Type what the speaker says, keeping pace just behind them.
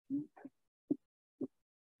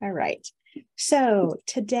All right. So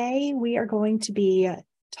today we are going to be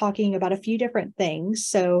talking about a few different things.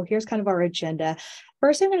 So here's kind of our agenda.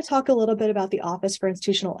 First, I'm going to talk a little bit about the Office for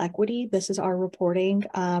Institutional Equity. This is our reporting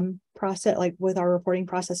process, like with our reporting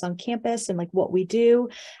process on campus and like what we do.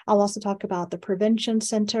 I'll also talk about the Prevention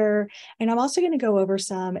Center, and I'm also going to go over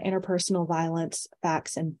some interpersonal violence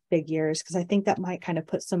facts and figures, because I think that might kind of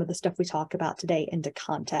put some of the stuff we talk about today into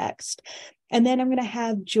context. And then I'm going to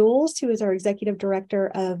have Jules, who is our Executive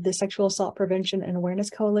Director of the Sexual Assault Prevention and Awareness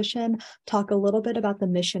Coalition, talk a little bit about the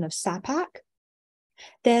mission of SAPAC.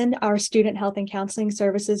 Then our Student Health and Counseling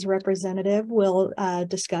Services representative will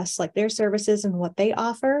discuss like their services and what they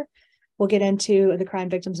offer. We'll get into the Crime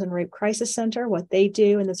Victims and Rape Crisis Center, what they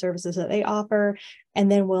do and the services that they offer.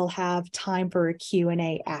 And then we'll have time for a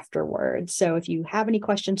Q&A afterwards. So if you have any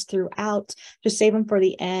questions throughout, just save them for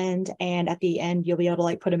the end. And at the end, you'll be able to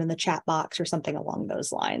like put them in the chat box or something along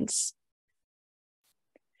those lines.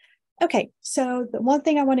 Okay, so the one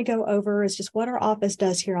thing I want to go over is just what our office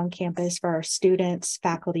does here on campus for our students,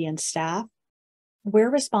 faculty, and staff. We're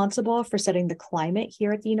responsible for setting the climate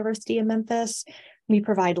here at the University of Memphis. We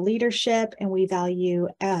provide leadership and we value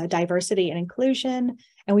diversity and inclusion,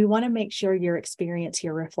 and we want to make sure your experience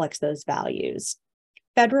here reflects those values.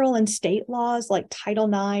 Federal and state laws like Title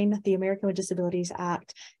IX, the American with Disabilities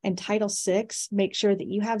Act, and Title VI make sure that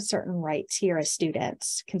you have certain rights here as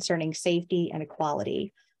students concerning safety and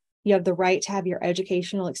equality. You have the right to have your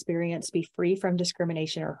educational experience be free from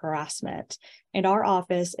discrimination or harassment. And our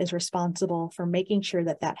office is responsible for making sure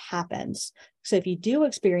that that happens. So if you do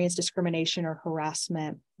experience discrimination or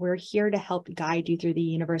harassment, we're here to help guide you through the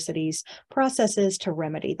university's processes to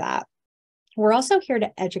remedy that. We're also here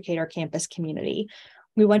to educate our campus community.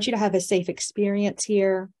 We want you to have a safe experience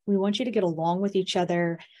here. We want you to get along with each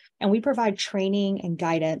other. And we provide training and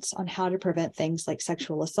guidance on how to prevent things like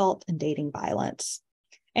sexual assault and dating violence.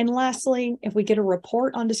 And lastly, if we get a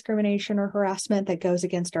report on discrimination or harassment that goes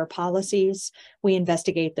against our policies, we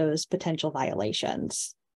investigate those potential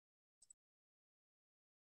violations.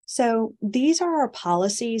 So these are our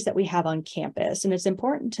policies that we have on campus, and it's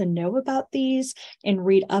important to know about these and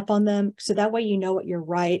read up on them so that way you know what your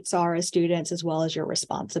rights are as students as well as your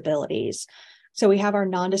responsibilities. So we have our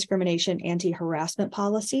non-discrimination anti-harassment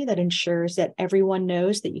policy that ensures that everyone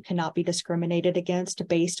knows that you cannot be discriminated against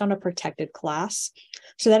based on a protected class.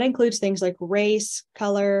 So that includes things like race,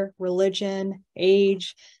 color, religion,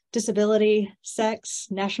 age, disability, sex,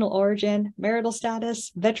 national origin, marital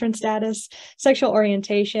status, veteran status, sexual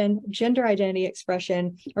orientation, gender identity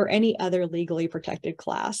expression, or any other legally protected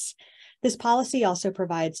class. This policy also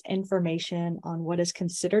provides information on what is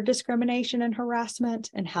considered discrimination and harassment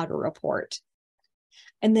and how to report.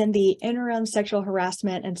 And then the interim sexual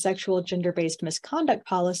harassment and sexual gender-based misconduct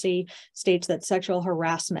policy states that sexual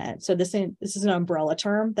harassment, so this is an umbrella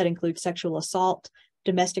term that includes sexual assault,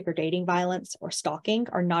 domestic or dating violence, or stalking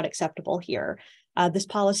are not acceptable here. This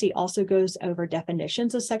policy also goes over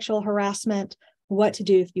definitions of sexual harassment, what to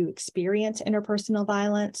do if you experience interpersonal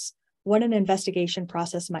violence, what an investigation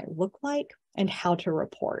process might look like, and how to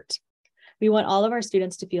report. We want all of our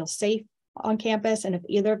students to feel safe on campus, and if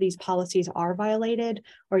either of these policies are violated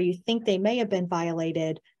or you think they may have been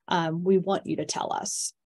violated, we want you to tell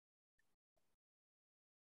us.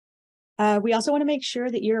 We also want to make sure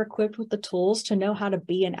that you're equipped with the tools to know how to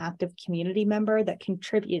be an active community member that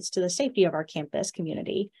contributes to the safety of our campus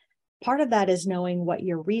community. Part of that is knowing what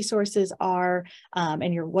your resources are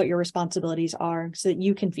and what your responsibilities are so that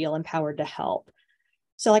you can feel empowered to help.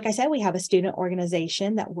 So like I said, we have a student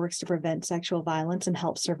organization that works to prevent sexual violence and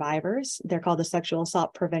help survivors. They're called the Sexual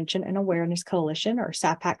Assault Prevention and Awareness Coalition, or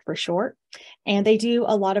SAPAC for short. And they do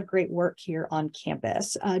a lot of great work here on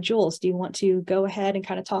campus. Jules, do you want to go ahead and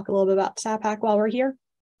kind of talk a little bit about SAPAC while we're here?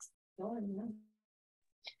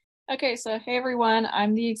 Okay, so hey everyone,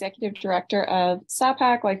 I'm the Executive Director of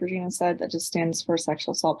SAPAC, like Regina said, that just stands for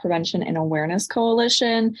Sexual Assault Prevention and Awareness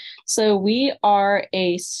Coalition. So we are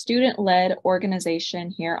a student-led organization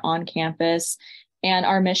here on campus, and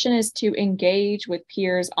our mission is to engage with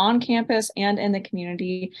peers on campus and in the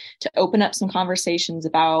community to open up some conversations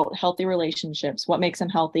about healthy relationships, what makes them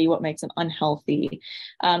healthy, what makes them unhealthy,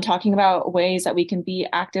 talking about ways that we can be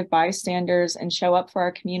active bystanders and show up for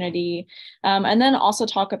our community, and then also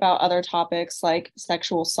talk about other topics like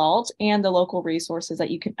sexual assault and the local resources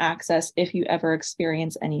that you can access if you ever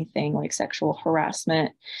experience anything like sexual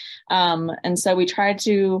harassment. And so we try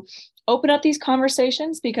to open up these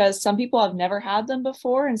conversations because some people have never had them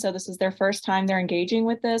before. And so this is their first time they're engaging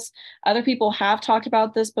with this. Other people have talked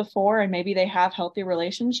about this before and maybe they have healthy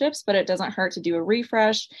relationships, but it doesn't hurt to do a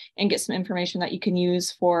refresh and get some information that you can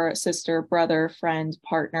use for sister, brother, friend,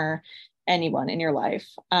 partner, anyone in your life.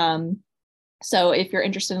 So if you're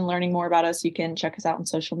interested in learning more about us, you can check us out on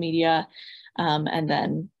social media, and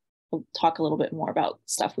then we'll talk a little bit more about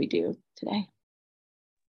stuff we do today.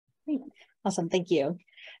 Great. Awesome. Thank you.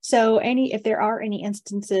 So if there are any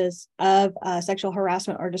instances of sexual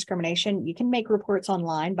harassment or discrimination, you can make reports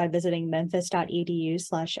online by visiting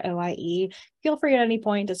memphis.edu/OIE. Feel free at any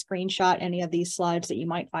point to screenshot any of these slides that you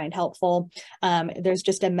might find helpful. There's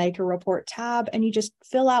just a make a report tab, and you just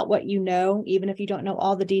fill out what you know, even if you don't know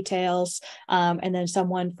all the details. And then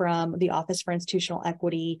someone from the Office for Institutional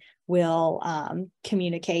Equity will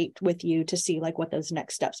communicate with you to see like what those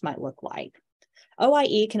next steps might look like.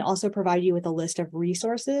 OIE can also provide you with a list of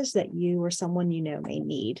resources that you or someone you know may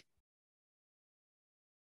need.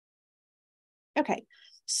 Okay,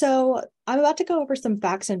 so I'm about to go over some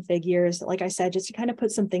facts and figures, like I said, just to kind of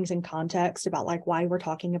put some things in context about like why we're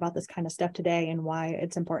talking about this kind of stuff today and why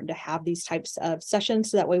it's important to have these types of sessions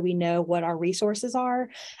so that way we know what our resources are.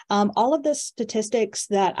 All of the statistics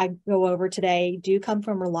that I go over today do come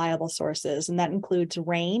from reliable sources, and that includes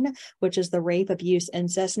RAIN, which is the Rape, Abuse,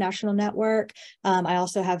 Incest National Network. I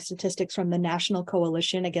also have statistics from the National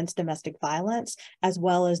Coalition Against Domestic Violence, as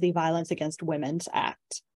well as the Violence Against Women's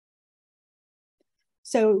Act.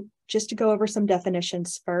 So just to go over some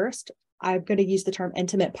definitions first, I'm going to use the term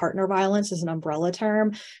intimate partner violence as an umbrella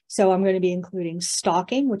term. So I'm going to be including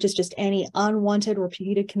stalking, which is just any unwanted,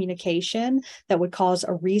 repeated communication that would cause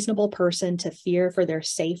a reasonable person to fear for their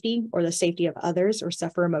safety or the safety of others or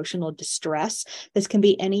suffer emotional distress. This can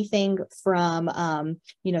be anything from,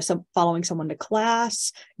 following someone to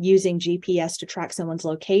class, using GPS to track someone's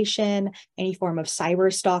location, any form of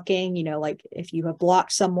cyber stalking, like if you have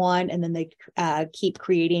blocked someone and then they keep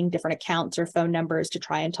creating different accounts or phone numbers to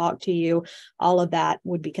try and talk to you. All of that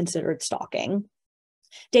would be considered stalking.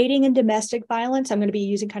 Dating and domestic violence, I'm going to be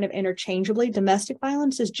using kind of interchangeably. Domestic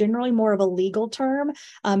violence is generally more of a legal term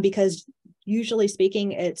because usually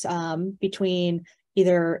speaking, it's between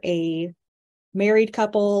either a married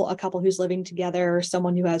couple, a couple who's living together,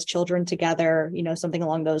 someone who has children together, something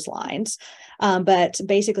along those lines. But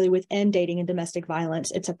basically within dating and domestic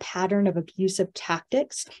violence, it's a pattern of abusive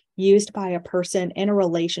tactics used by a person in a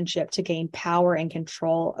relationship to gain power and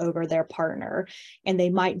control over their partner. And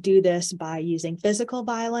they might do this by using physical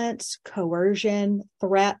violence, coercion,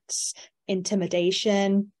 threats,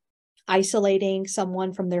 intimidation, isolating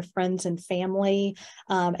someone from their friends and family,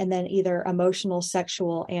 and then either emotional,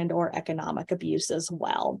 sexual, and or economic abuse as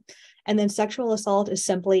well. And then sexual assault is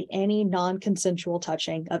simply any non-consensual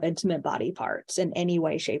touching of intimate body parts in any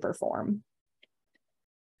way, shape, or form.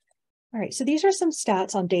 All right, so these are some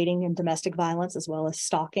stats on dating and domestic violence as well as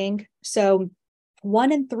stalking. So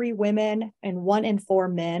 1 in 3 women and 1 in 4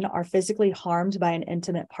 men are physically harmed by an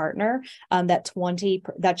intimate partner. That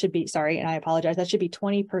should be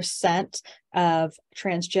 20% of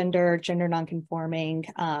transgender, gender nonconforming,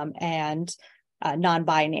 and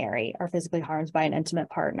non-binary are physically harmed by an intimate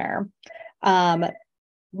partner. 1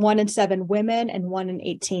 in 7 women and 1 in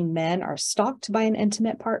 18 men are stalked by an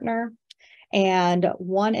intimate partner. And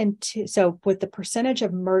 1 in 2, so with the percentage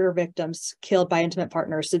of murder victims killed by intimate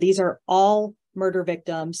partners, so these are all murder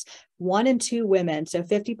victims, 1 in 2 women, so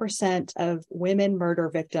 50% of women murder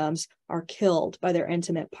victims are killed by their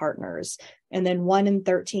intimate partners. And then 1 in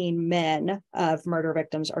 13 men of murder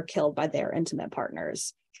victims are killed by their intimate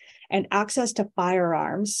partners. And access to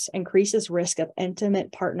firearms increases risk of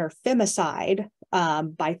intimate partner femicide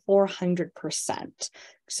by 400%.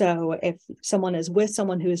 So if someone is with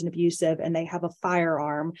someone who is an abusive and they have a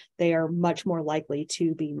firearm, they are much more likely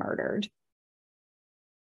to be murdered.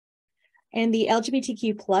 In the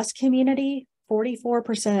LGBTQ plus community,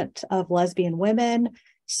 44% of lesbian women,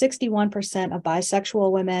 61% of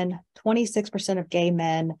bisexual women, 26% of gay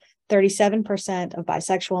men, 37% of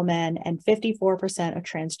bisexual men, and 54% of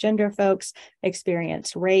transgender folks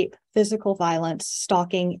experience rape, physical violence,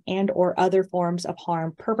 stalking, and or other forms of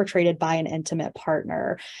harm perpetrated by an intimate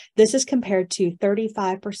partner. This is compared to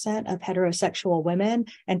 35% of heterosexual women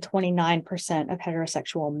and 29% of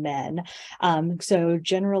heterosexual men. So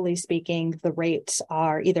generally speaking, the rates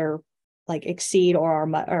are either exceed or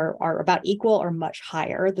are about equal or much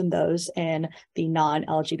higher than those in the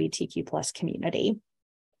non-LGBTQ plus community.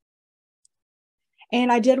 And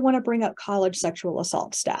I did want to bring up college sexual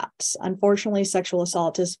assault stats. Unfortunately, sexual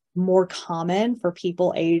assault is more common for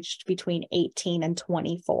people aged between 18 and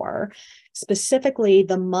 24. Specifically,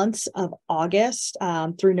 the months of August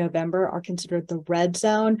through November are considered the red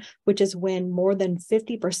zone, which is when more than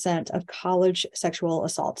 50% of college sexual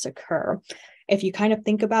assaults occur. If you kind of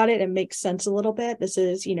think about it, it makes sense a little bit. This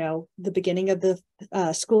is, the beginning of the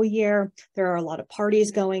school year. There are a lot of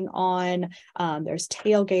parties going on. There's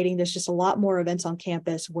tailgating. There's just a lot more events on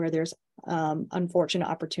campus where there's unfortunate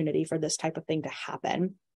opportunity for this type of thing to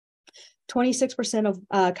happen. 26%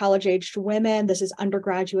 of college-aged women, this is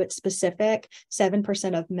undergraduate specific,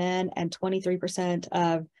 7% of men, and 23%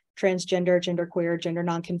 of transgender, genderqueer, gender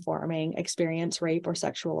nonconforming experience rape or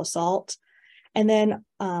sexual assault. And then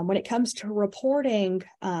when it comes to reporting,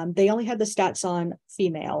 they only had the stats on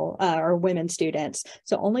female or women students.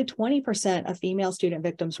 So only 20% of female student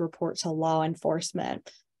victims report to law enforcement.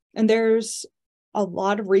 And there's a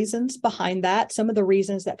lot of reasons behind that. Some of the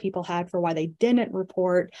reasons that people had for why they didn't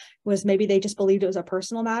report was maybe they just believed it was a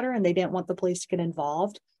personal matter and they didn't want the police to get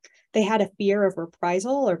involved. They had a fear of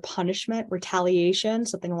reprisal or punishment, retaliation,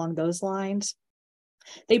 something along those lines.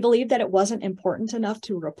 They believed that it wasn't important enough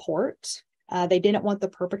to report. They didn't want the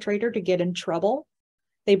perpetrator to get in trouble.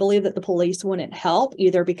 They believed that the police wouldn't help,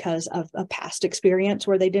 either because of a past experience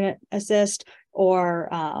where they didn't assist, or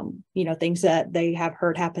things that they have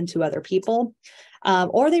heard happen to other people,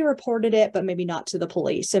 or they reported it, but maybe not to the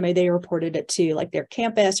police. So maybe they reported it to like their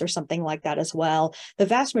campus or something like that as well. The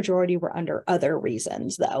vast majority were under other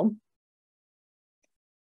reasons, though.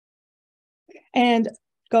 And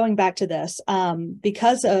going back to this,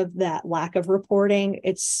 because of that lack of reporting,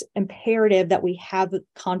 it's imperative that we have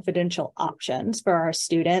confidential options for our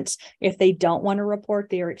students if they don't want to report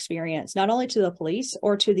their experience, not only to the police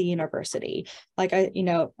or to the university. Like,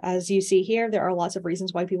 as you see here, there are lots of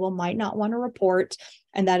reasons why people might not want to report,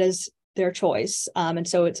 and that is their choice. And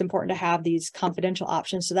so it's important to have these confidential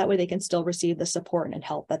options so that way they can still receive the support and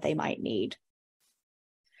help that they might need.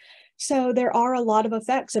 So there are a lot of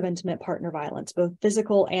effects of intimate partner violence, both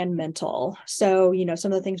physical and mental. So,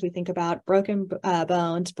 some of the things we think about: broken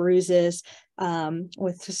bones, bruises,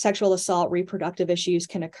 with sexual assault, reproductive issues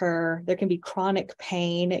can occur. There can be chronic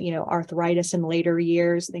pain, arthritis in later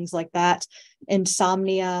years, things like that,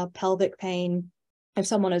 insomnia, pelvic pain. If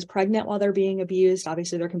someone is pregnant while they're being abused,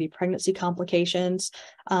 obviously there can be pregnancy complications.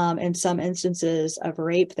 In some instances of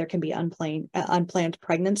rape, there can be unplanned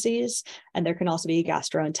pregnancies, and there can also be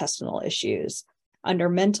gastrointestinal issues. Under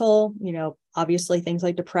mental, obviously things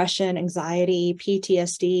like depression, anxiety,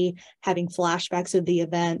 PTSD, having flashbacks of the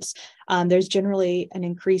events. There's generally an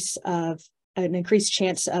increased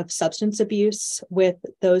chance of substance abuse with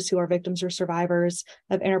those who are victims or survivors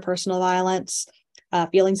of interpersonal violence.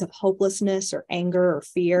 Feelings of hopelessness or anger or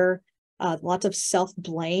fear, lots of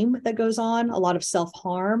self-blame that goes on, a lot of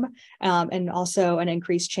self-harm, and also an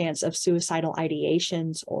increased chance of suicidal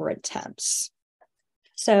ideations or attempts.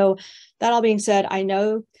 So that all being said, I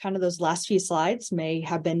know kind of those last few slides may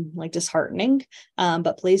have been like disheartening,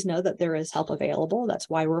 but please know that there is help available. That's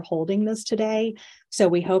why we're holding this today. So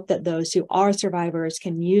we hope that those who are survivors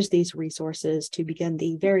can use these resources to begin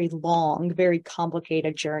the very long, very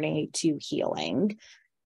complicated journey to healing.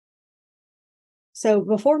 So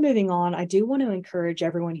before moving on, I do want to encourage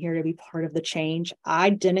everyone here to be part of the change.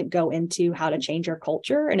 I didn't go into how to change our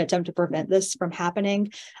culture and attempt to prevent this from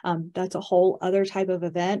happening. That's a whole other type of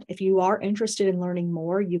event. If you are interested in learning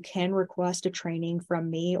more, you can request a training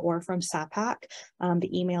from me or from SAPAC.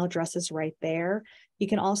 The email address is right there. You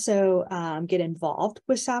can also get involved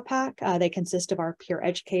with SAPAC. They consist of our peer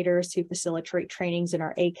educators who facilitate trainings in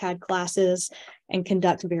our ACAD classes and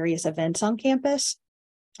conduct various events on campus.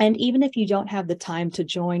 And even if you don't have the time to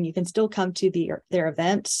join, you can still come to their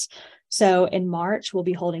events. So in March, we'll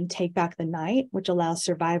be holding Take Back the Night, which allows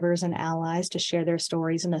survivors and allies to share their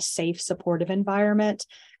stories in a safe, supportive environment,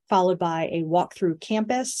 followed by a walk through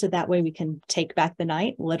campus. So that way we can take back the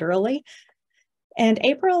night, literally. And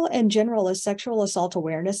April in general is Sexual Assault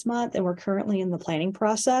Awareness Month, and we're currently in the planning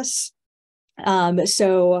process.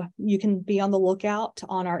 So you can be on the lookout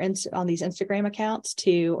on these Instagram accounts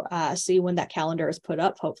to see when that calendar is put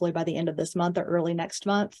up, hopefully by the end of this month or early next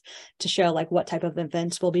month, to show like what type of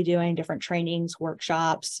events we'll be doing, different trainings,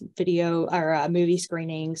 workshops, video or movie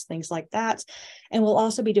screenings, things like that. And we'll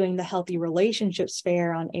also be doing the Healthy Relationships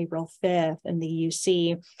Fair on April 5th in the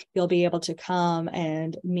UC. You'll be able to come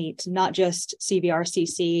and meet not just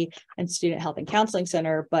CVRCC and Student Health and Counseling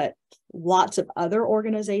Center, but lots of other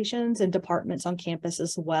organizations and departments on campus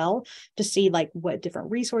as well, to see like what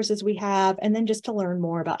different resources we have, and then just to learn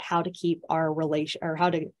more about how to keep our how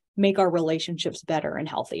to make our relationships better and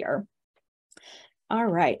healthier. All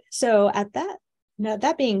right. So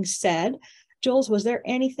that being said, Jules, was there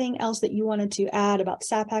anything else that you wanted to add about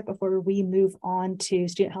SAPAC before we move on to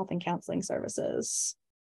Student Health and Counseling Services?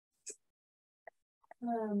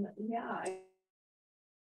 Yeah.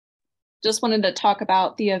 just wanted to talk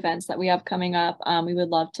about the events that we have coming up. We would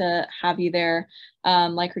love to have you there.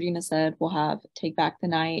 Like Regina said, we'll have Take Back the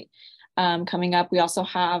Night coming up. We also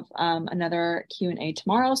have another Q&A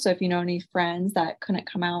tomorrow. So if you know any friends that couldn't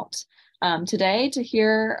come out today to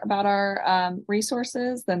hear about our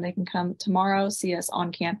resources, then they can come tomorrow, see us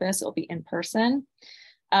on campus. It'll be in person.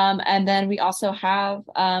 And then we also have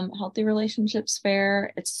Healthy Relationships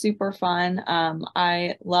Fair. It's super fun.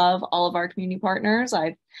 I love all of our community partners.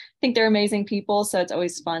 I think they're amazing people. So it's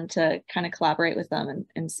always fun to kind of collaborate with them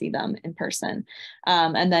and see them in person.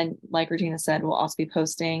 And then, like Regina said, we'll also be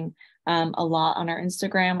posting a lot on our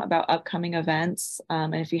Instagram about upcoming events.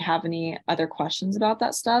 And if you have any other questions about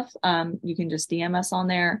that stuff, you can just DM us on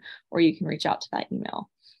there, or you can reach out to that email.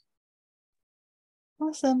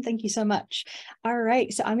 Awesome. Thank you so much. All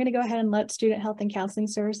right. So I'm going to go ahead and let Student Health and Counseling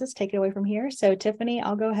Services take it away from here. So Tiffany,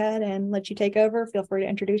 I'll go ahead and let you take over. Feel free to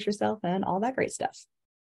introduce yourself and all that great stuff.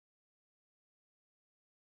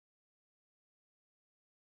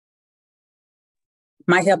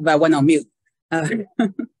 Might help if I went on mute.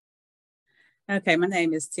 Okay, my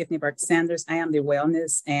name is Tiffany Burke Sanders. I am the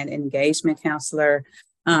Wellness and Engagement Counselor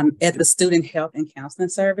at the Student Health and Counseling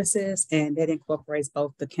Services, and that incorporates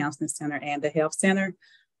both the Counseling Center and the Health Center.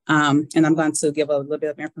 And I'm going to give a little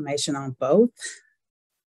bit of information on both.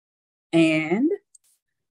 And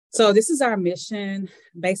so this is our mission.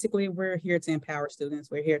 Basically, we're here to empower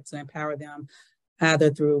students. We're here to empower them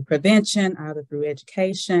either through prevention, either through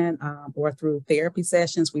education, or through therapy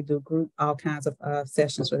sessions. We do group all kinds of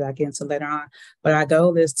sessions, which I'll get into later on. But our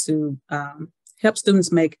goal is to help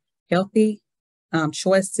students make healthy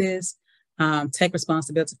choices, take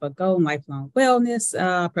responsibility for goal and lifelong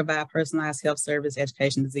wellness, provide personalized health service,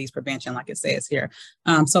 education, disease prevention, like it says here.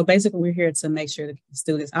 So basically, we're here to make sure that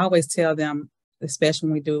students, I always tell them, especially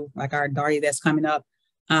when we do like our DARE that's coming up,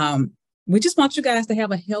 we just want you guys to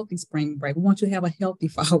have a healthy spring break. We want you to have a healthy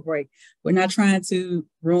fall break. We're not trying to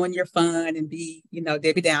ruin your fun and be,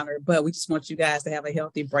 Debbie Downer, but we just want you guys to have a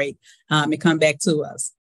healthy break and come back to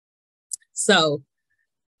us. So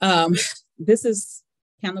this is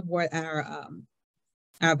kind of what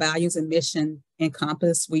our values and mission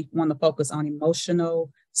encompass. We want to focus on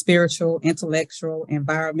emotional, spiritual, intellectual,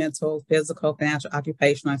 environmental, physical, financial,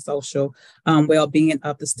 occupational, and social well-being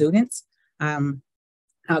of the students.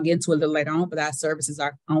 I'll get into it a little later on, but our services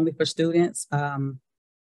are only for students.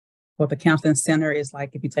 What the Counseling Center is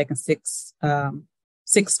like, if you're taking six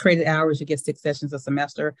credit hours, you get 6 sessions a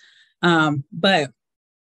semester. But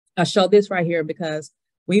I show this right here because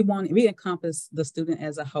we encompass the student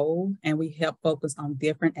as a whole, and we help focus on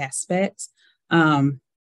different aspects. And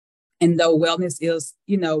though wellness is,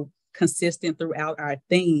 consistent throughout our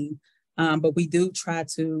theme, but we do try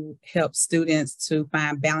to help students to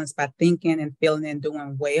find balance by thinking and feeling and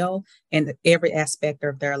doing well in every aspect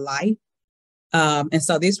of their life. And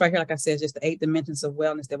so this right here, like I said, is just the 8 dimensions of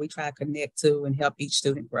wellness that we try to connect to and help each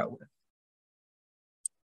student grow with.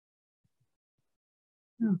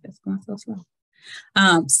 Oh, that's going so slow.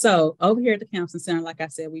 So over here at the Counseling Center, like I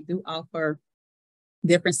said, we do offer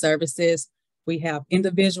different services. We have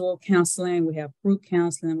individual counseling, we have group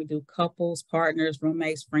counseling, we do couples, partners,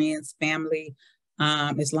 roommates, friends, family.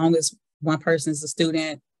 As long as one person is a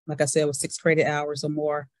student, like I said, with 6 credit hours or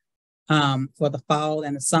more for the fall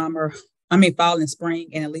and the summer. Fall and spring,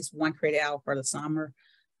 and at least 1 credit hour for the summer.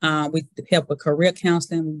 We help with career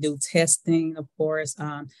counseling. We do testing, of course.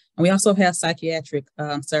 And we also have psychiatric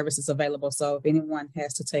services available. So if anyone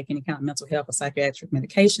has to take any kind of mental health or psychiatric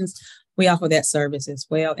medications, we offer that service as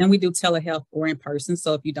well. And we do telehealth or in person.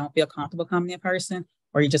 So if you don't feel comfortable coming in person,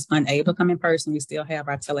 or you're just unable to come in person, we still have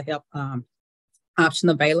our telehealth option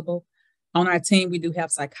available. On our team, we do have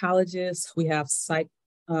psychologists. We have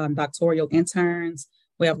doctoral interns.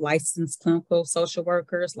 We have licensed clinical social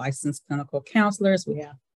workers, licensed clinical counselors. We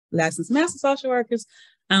have licensed master social workers.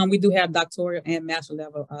 We do have doctoral and master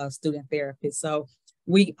level student therapists. So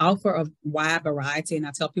we offer a wide variety. And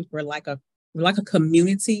I tell people we're like a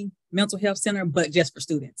community mental health center, but just for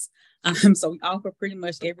students. So we offer pretty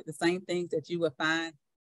much the same things that you would find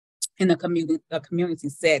in a community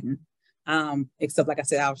setting, except, like I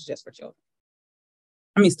said, ours is just for children.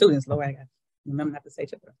 Students, Lord, I got to remember not to say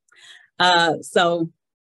children. So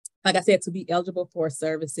like I said, to be eligible for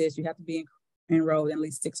services, you have to be enrolled in at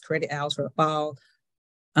least 6 credit hours for the fall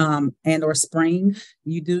and or spring.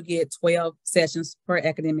 You do get 12 sessions per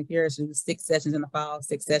academic year. So 6 sessions in the fall,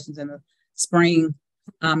 6 sessions in the spring.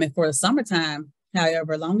 And for the summertime,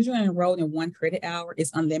 however, as long as you're enrolled in 1 credit hour,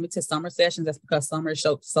 it's unlimited summer sessions. That's because summer is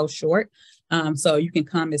so short. So you can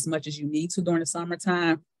come as much as you need to during the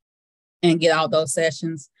summertime and get all those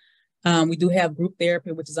sessions. We do have group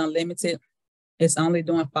therapy, which is unlimited. It's only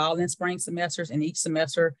during fall and spring semesters, and each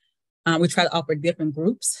semester we try to offer different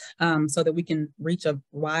groups so that we can reach a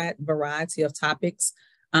wide variety of topics.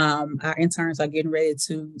 Our interns are getting ready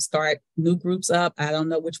to start new groups up. I don't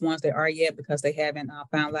know which ones they are yet because they haven't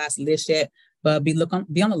finalized the list yet, but be on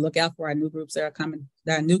the lookout for our new groups that are coming,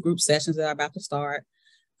 our new group sessions that are about to start.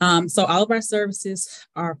 So all of our services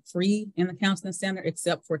are free in the counseling center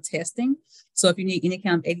except for testing. So if you need any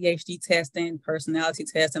kind of ADHD testing, personality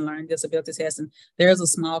testing, learning disability testing, there is a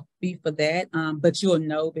small fee for that. But you'll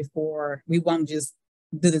know before. We won't just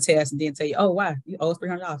do the test and then tell you, oh, wow, you owe us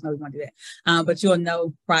 $300. No, we won't do that. But you'll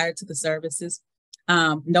know prior to the services.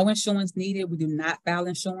 No insurance needed. We do not file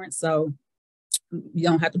insurance. So you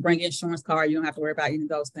don't have to bring an insurance card. You don't have to worry about any of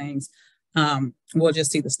those things. We'll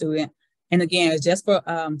just see the student. And again, it's just for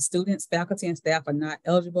students, faculty, and staff are not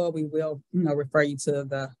eligible. We will, refer you to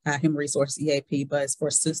the Human Resource EAP, but it's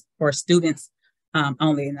for students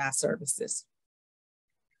only in our services.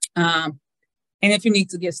 And if you need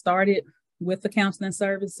to get started with the counseling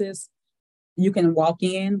services, you can walk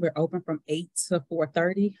in. We're open from 8 to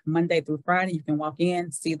 4:30, Monday through Friday. You can walk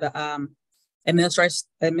in, see the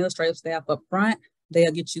administrative staff up front.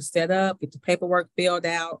 They'll get you set up, get the paperwork filled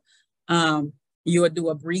out. You'll do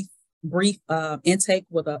a brief intake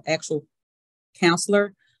with an actual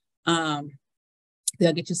counselor. They'll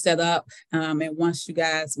get you set up. And once you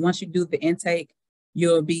do the intake,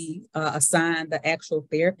 you'll be assigned the actual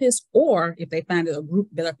therapist, or if they find a group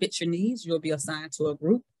that fits your needs, you'll be assigned to a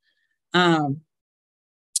group. And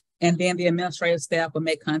then the administrative staff will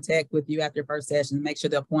make contact with you after your first session to make sure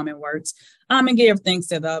the appointment works, and get everything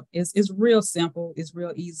set up. It's real simple. It's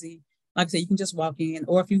real easy. Like I said, you can just walk in,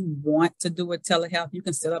 or if you want to do a telehealth, you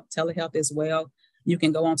can set up telehealth as well. You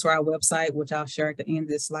can go onto our website, which I'll share at the end of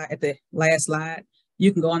this slide, at the last slide.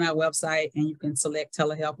 You can go on our website and you can select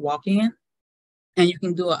telehealth walk-in, and you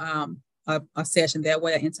can do a session that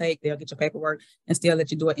way, an intake. They'll get your paperwork and still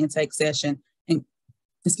let you do an intake session and,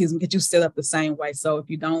 get you set up the same way. So if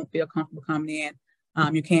you don't feel comfortable coming in,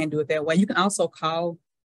 you can do it that way. You can also call.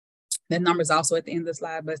 That number is also at the end of the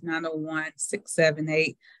slide, but it's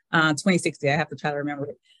 901-678-2060. I have to try to remember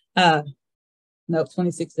it. No,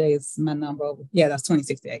 2060 is my number. Yeah, that's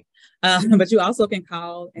 2068. But you also can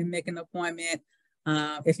call and make an appointment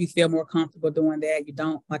if you feel more comfortable doing that. You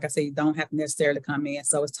don't, like I said, you don't have to necessarily come in.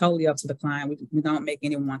 So it's totally up to the client. We don't make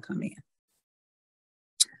anyone come in.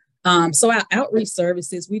 So our outreach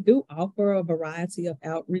services, we do offer a variety of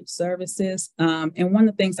outreach services. And one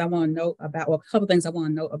of the things I want to note about, well, a couple of things I want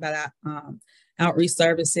to note about our outreach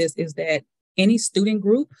services is that any student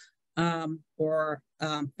group or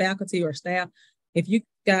faculty or staff, if you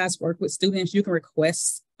guys work with students, you can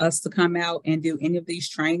request us to come out and do any of these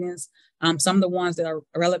trainings. Some of the ones that are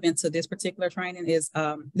relevant to this particular training is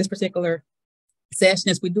this particular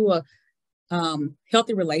session is we do a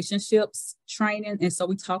healthy relationships training. And so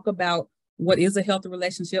we talk about what is a healthy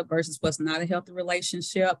relationship versus what's not a healthy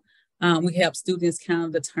relationship. We help students kind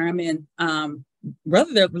of determine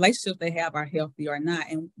whether the relationships they have are healthy or not.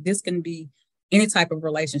 And this can be any type of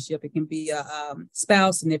relationship. It can be a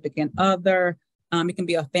spouse, significant other. It can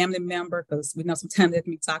be a family member, because we know sometimes it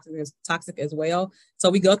can be toxic as well. So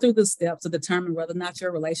we go through the steps to determine whether or not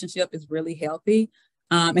your relationship is really healthy.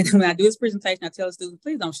 And when I do this presentation, I tell the students,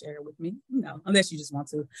 please don't share it with me, unless you just want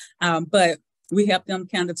to. But we help them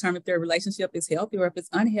kind of determine if their relationship is healthy or if it's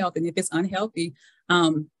unhealthy. And if it's unhealthy,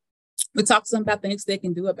 we talk to them about things they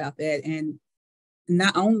can do about that. And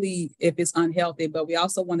not only if it's unhealthy, but we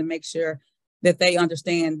also want to make sure that they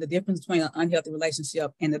understand the difference between an unhealthy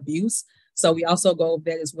relationship and abuse. So we also go over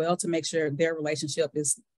that as well to make sure their relationship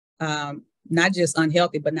is not just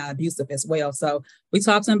unhealthy, but not abusive as well. So we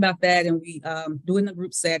talk to them about that, and we do it in a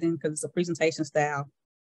group setting because it's a presentation style.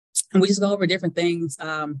 And we just go over different things,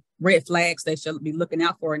 red flags they should be looking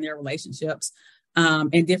out for in their relationships,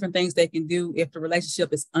 and different things they can do if the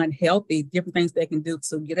relationship is unhealthy, different things they can do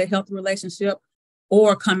to get a healthy relationship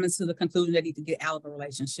or coming to the conclusion they need to get out of a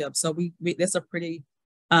relationship. So we that's a pretty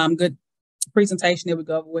good presentation that we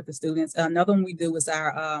go over with the students. Another one we do is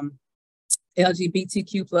our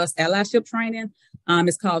LGBTQ plus allyship training.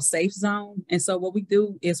 It's called Safe Zone. And so what we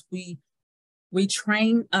do is we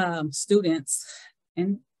train students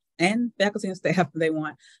and faculty and staff if they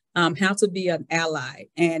want how to be an ally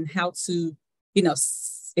and how to,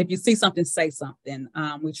 if you see something, say something.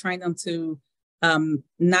 We train them to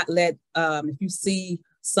not let, if you see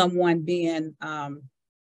someone being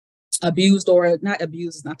abused, or not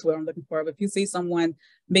abused is not the word I'm looking for, but if you see someone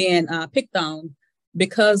being picked on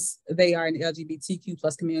because they are in the LGBTQ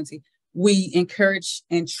plus community, we encourage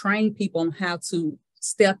and train people on how to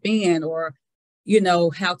step in, or,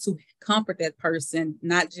 how to comfort that person,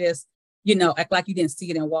 not just act like you didn't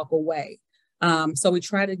see it and walk away. So we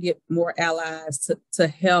try to get more allies to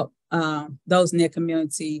help those in their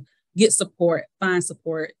community get support, find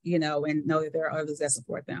support, and know that there are others that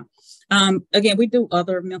support them. Again, we do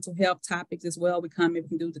other mental health topics as well. We can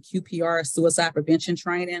do the QPR suicide prevention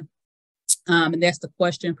training. And that's the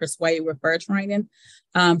question, persuade, refer training.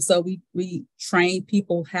 So we train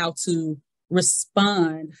people how to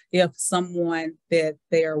respond if someone that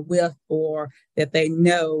they are with or that they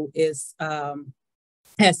know is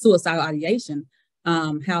has suicidal ideation,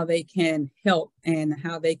 how they can help and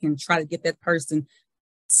how they can try to get that person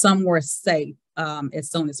somewhere safe as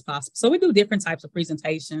soon as possible. So we do different types of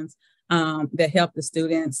presentations that help the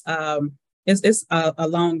students. It's a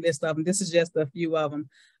long list of them. This is just a few of them.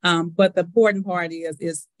 But the important part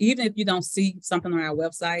is even if you don't see something on our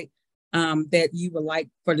website that you would like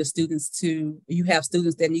for the students you have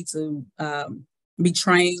students that need to be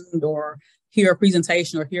trained or hear a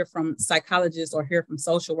presentation or hear from psychologists or hear from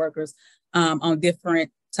social workers on different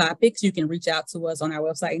topics, you can reach out to us on our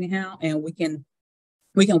website anyhow, and we can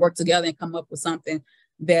work together and come up with something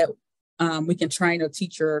that we can train or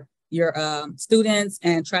teach your students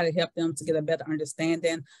and try to help them to get a better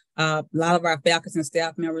understanding. A lot of our faculty and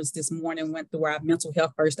staff members this morning went through our mental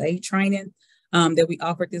health first aid training that we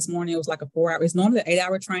offered this morning. It was like a 4-hour, it's normally an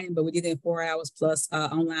 8-hour training, but we did it in 4 hours plus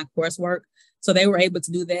online coursework. So they were able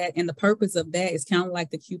to do that. And the purpose of that is kind of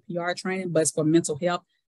like the QPR training, but it's for mental health.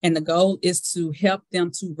 And the goal is to help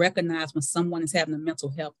them to recognize when someone is having a mental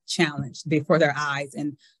health challenge before their eyes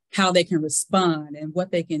and how they can respond and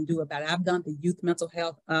what they can do about it. I've done the youth mental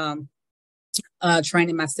health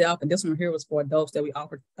training myself, and this one here was for adults that we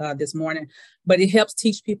offered this morning. But it helps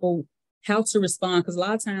teach people how to respond, because a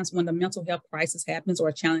lot of times when the mental health crisis happens or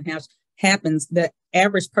a challenge happens, the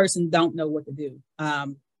average person don't know what to do.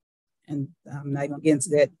 And I'm not even gonna get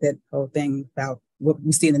into that whole thing about what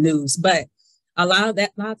we see in the news, but a lot of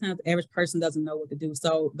times the average person doesn't know what to do.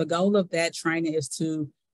 So the goal of that training is to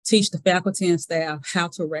teach the faculty and staff how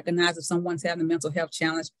to recognize if someone's having a mental health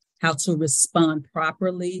challenge, how to respond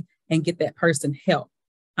properly and get that person help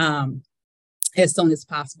as soon as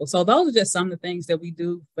possible. So those are just some of the things that we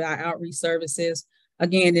do for our outreach services.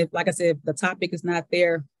 Again, like I said, if the topic is not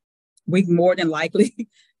there, we more than likely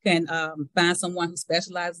can find someone who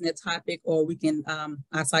specializes in that topic, or we can,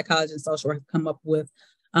 our psychologists and social workers come up with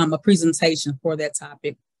a presentation for that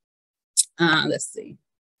topic. Let's see.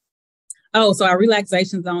 Oh, so our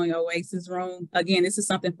relaxation zone, Oasis room. Again, this is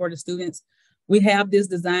something for the students. We have this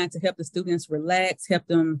designed to help the students relax, help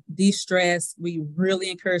them de-stress. We really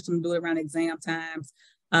encourage them to do it around exam times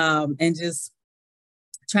and just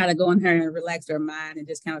try to go in there and relax their mind and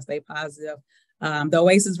just kind of stay positive. The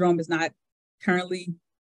Oasis room is not currently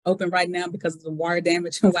open right now because of the water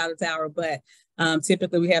damage in Wilder Tower, but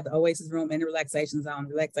typically we have the Oasis room and the relaxation zone.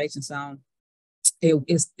 Relaxation zone,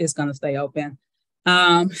 it's going to stay open.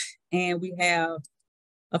 And we have,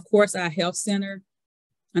 of course, our health center.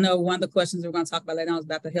 I know one of the questions we're going to talk about later on is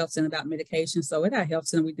about the health center, about medication. So at our health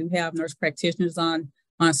center, we do have nurse practitioners on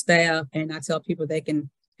staff, and I tell people they can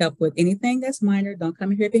help with anything that's minor. Don't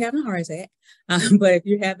come in here if you're having a heart attack. But if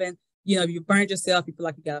you're having, if you burned yourself, you feel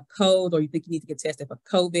like you got a cold, or you think you need to get tested for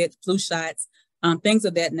COVID, flu shots, things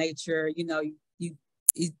of that nature, you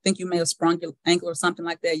think you may have sprung your ankle or something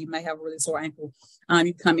like that, you may have a really sore ankle,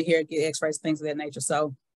 you come in here and get x-rays, things of that nature.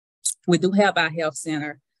 So we do have our health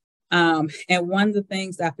center. And one of the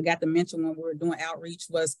things that I forgot to mention when we were doing outreach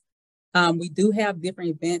was we do have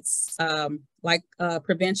different events like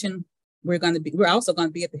prevention. We're also going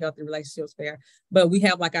to be at the Healthy Relationships Fair, but we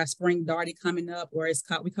have like our spring darty coming up, where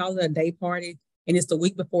we call it a day party, and it's the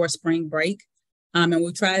week before spring break. And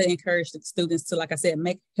we try to encourage the students to, like I said,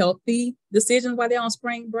 make healthy decisions while they're on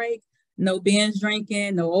spring break. No binge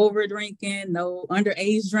drinking, no over drinking, no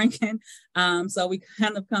underage drinking. So we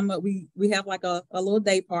kind of come up, we have like a little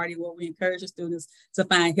day party where we encourage the students to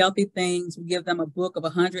find healthy things. We give them a book of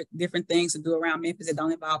 100 different things to do around Memphis that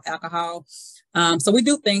don't involve alcohol. So we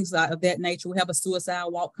do things of that nature. We have a suicide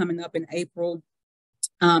walk coming up in April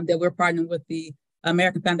that we're partnering with the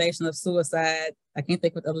American Foundation of Suicide. I can't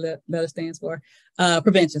think what the letter stands for.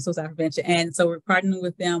 Suicide prevention. And so we're partnering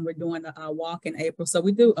with them. We're doing a walk in April. So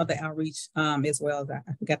we do other outreach as well.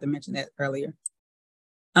 I forgot to mention that earlier.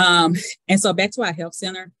 And so back to our health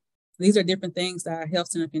center. These are different things that our health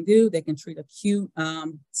center can do. They can treat acute,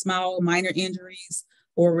 small, minor injuries,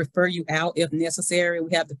 or refer you out if necessary.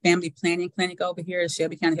 We have the family planning clinic over here.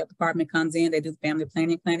 Shelby County Health Department comes in. They do the family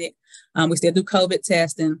planning clinic. We still do COVID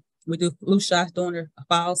testing. We do flu shots during the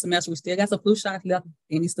fall semester. We still got some flu shots left.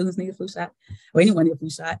 Any students need a flu shot, or anyone need a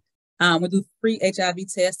flu shot. We do free HIV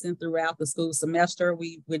testing throughout the school semester.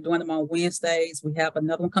 We're doing them on Wednesdays. We have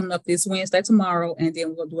another one coming up this Wednesday tomorrow, and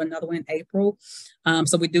then we'll do another one in April.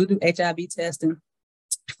 So we do HIV testing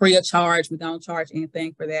free of charge. We don't charge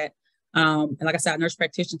anything for that. And like I said, a nurse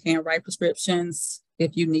practitioner can write prescriptions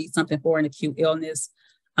if you need something for an acute illness.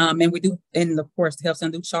 And we do, and of course, the health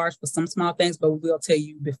center do charge for some small things, but we will tell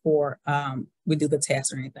you before we do the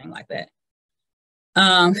test or anything like that.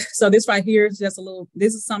 So this right here is just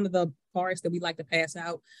this is some of the parts that we like to pass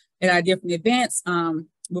out at our different events.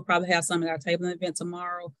 We'll probably have some at our tabling event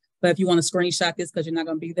tomorrow, but if you want to screenshot this because you're not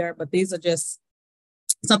going to be there, but these are just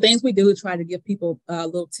some things we do to try to give people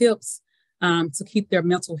little tips to keep their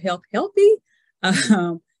mental health healthy.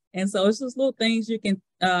 And so it's just little things you can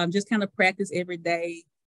just kind of practice every day,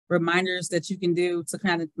 reminders that you can do to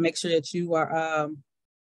kind of make sure that you are,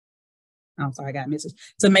 I'm sorry, I got a message,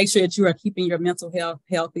 to make sure that you are keeping your mental health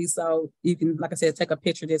healthy. So you can, like I said, take a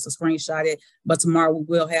picture of this or screenshot it, but tomorrow we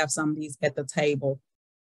will have some of these at the table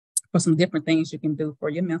for some different things you can do for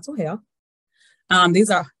your mental health. These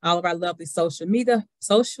are all of our lovely social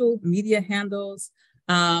media handles.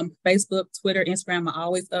 Facebook, Twitter, Instagram are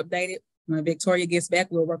always updated. When Victoria gets back,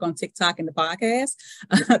 we'll work on TikTok and the podcast.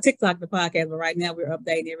 TikTok, the podcast, but right now we're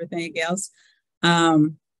updating everything else.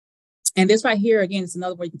 And this right here, again, is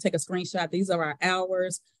another way you can take a screenshot. These are our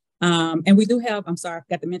hours. And we do have, I'm sorry, I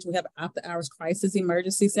forgot to mention, we have an after-hours crisis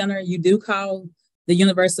emergency center. You do call the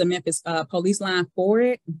University of Memphis police line for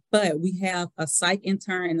it, but we have a psych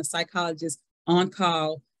intern and a psychologist on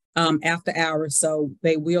call after hours. So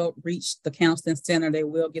they will reach the counseling center. They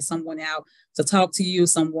will get someone out to talk to you,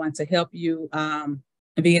 someone to help you,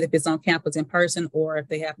 be it if it's on campus in person or if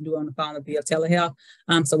they have to do it on the phone or via telehealth.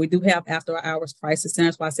 So we do have after hours crisis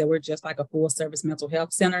centers. Why I said we're just like a full service mental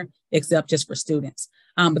health center, except just for students.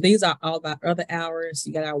 But these are all of our other hours.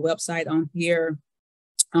 You got our website on here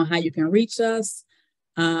on how you can reach us.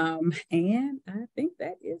 And I think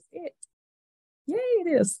that is it. Yay,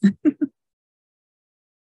 it is.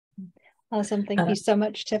 Awesome. Thank you so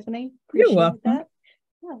much, Tiffany. You're Appreciate welcome. that.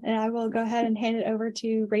 Yeah, and I will go ahead and hand it over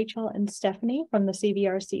to Rachel and Stephanie from the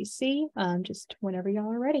CVRCC, just whenever y'all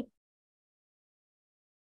are ready.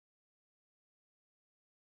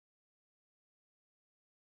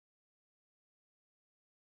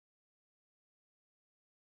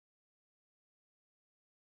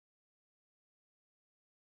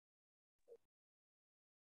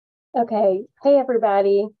 Okay, hey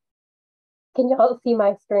everybody. Can y'all see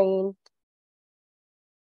my screen?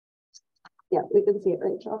 Yeah, we can see it,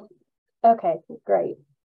 Rachel. Okay, great.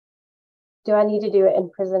 Do I need to do it in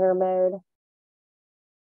presenter mode?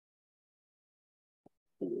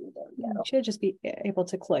 There we go. You should just be able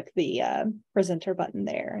to click the presenter button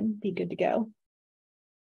there and be good to go.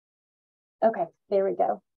 Okay, there we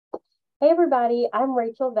go. Hey everybody, I'm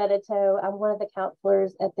Rachel Vedito. I'm one of the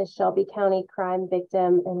counselors at the Shelby County Crime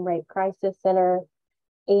Victim and Rape Crisis Center.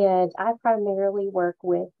 And I primarily work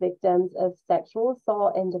with victims of sexual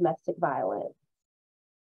assault and domestic violence.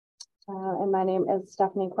 And my name is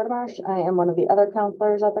Stephanie Quartermarsh. I am one of the other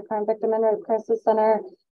counselors at the Crime Victim and Rape Crisis Center.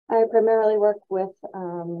 I primarily work with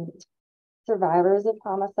survivors of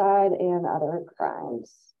homicide and other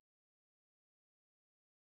crimes.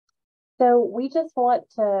 So we just want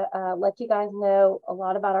to let you guys know a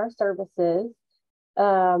lot about our services.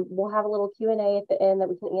 We'll have a little Q&A at the end that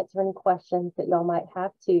we can answer any questions that y'all might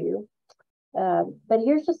have too. But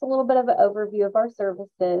here's just a little bit of an overview of our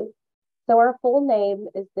services. So our full name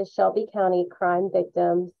is the Shelby County Crime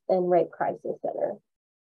Victims and Rape Crisis Center.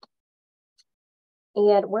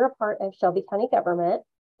 And we're a part of Shelby County Government,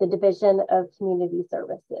 the Division of Community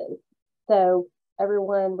Services. So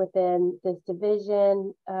everyone within this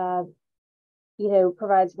division,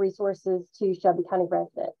 provides resources to Shelby County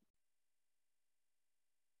residents.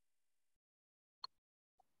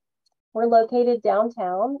 We're located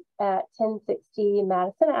downtown at 1060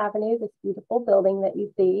 Madison Avenue, this beautiful building that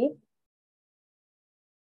you see.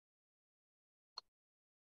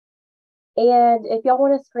 And if y'all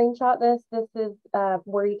want to screenshot this, this is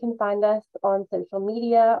where you can find us on social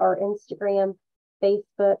media. Our Instagram,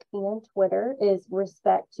 Facebook, and Twitter is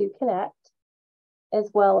Respect to Connect, as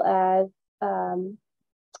well as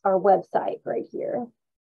our website right here.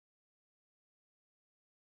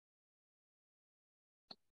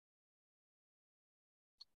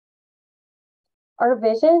 Our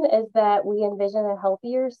vision is that we envision a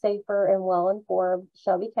healthier, safer, and well-informed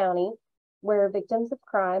Shelby County, where victims of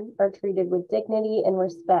crime are treated with dignity and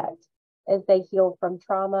respect as they heal from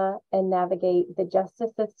trauma and navigate the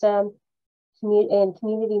justice system, and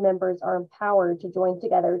community members are empowered to join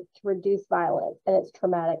together to reduce violence and its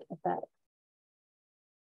traumatic effects.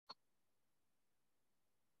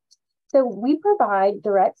 So we provide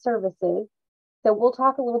direct services. So we'll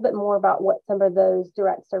talk a little bit more about what some of those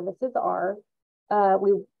direct services are.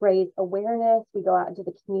 We raise awareness. We go out into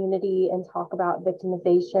the community and talk about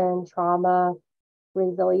victimization, trauma,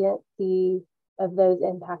 resiliency of those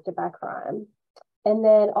impacted by crime. And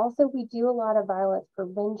then also we do a lot of violence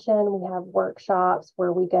prevention. We have workshops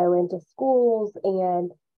where we go into schools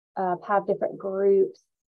and have different groups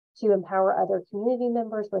to empower other community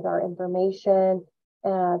members with our information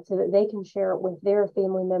so that they can share it with their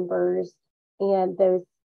family members and those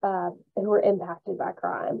who are impacted by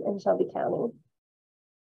crime in Shelby County.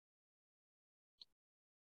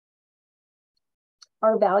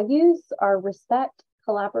 Our values are respect,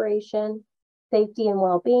 collaboration, safety and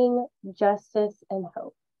well-being, justice, and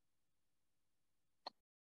hope.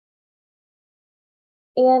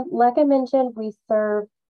 And like I mentioned, we serve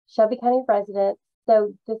Shelby County residents.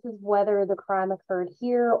 So this is whether the crime occurred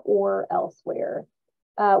here or elsewhere.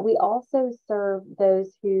 We also serve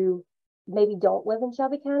those who maybe don't live in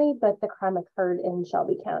Shelby County, but the crime occurred in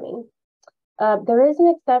Shelby County. There is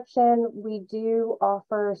an exception. We do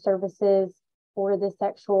offer services for the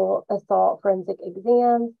sexual assault forensic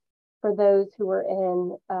exams for those who are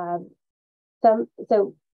in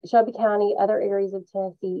so Shelby County, other areas of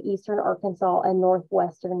Tennessee, Eastern Arkansas, and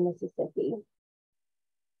Northwestern Mississippi.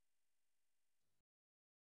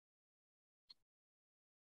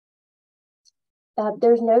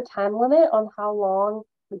 There's no time limit on how long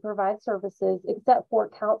we provide services, except for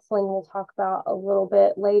counseling we'll talk about a little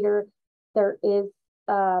bit later. There is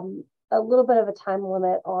a little bit of a time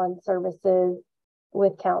limit on services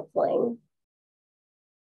with counseling.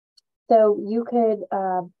 So you could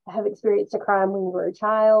have experienced a crime when you were a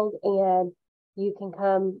child, and you can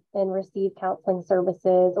come and receive counseling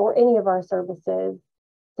services or any of our services.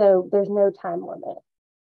 So there's no time limit.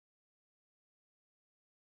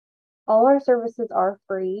 All our services are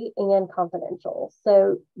free and confidential.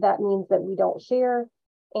 So that means that we don't share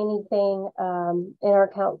anything in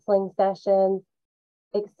our counseling sessions,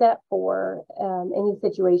 except for any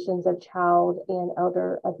situations of child and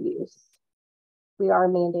elder abuse. We are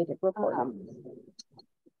mandated reporting.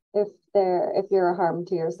 If you're a harm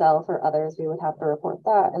to yourself or others, we would have to report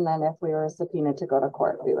that. And then if we were subpoenaed to go to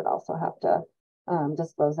court, we would also have to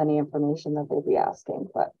disclose any information that they'd be asking.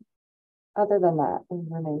 But other than that, we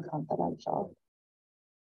remain confidential.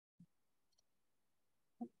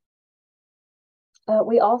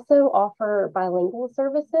 We also offer bilingual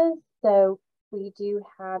services. So we do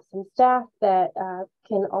have some staff that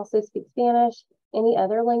can also speak Spanish. Any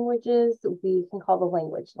other languages, we can call the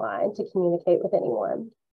language line to communicate with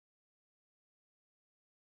anyone.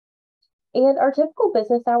 And our typical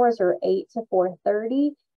business hours are 8 to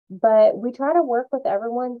 4:30, but we try to work with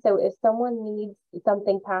everyone. So if someone needs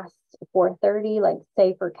something past 4:30, like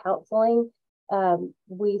say for counseling,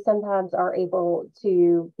 we sometimes are able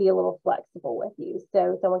to be a little flexible with you.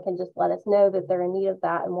 So someone can just let us know that they're in need of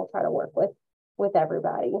that, and we'll try to work with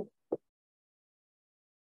everybody.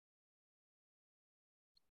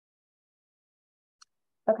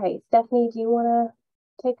 Okay, Stephanie, do you want to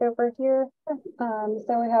take over here?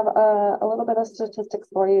 So we have a little bit of statistics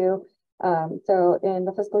for you. So in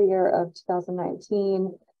the fiscal year of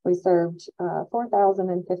 2019, we served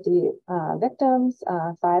 4,050 victims.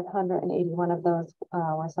 581 of those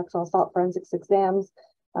were sexual assault forensics exams.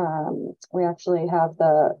 We actually have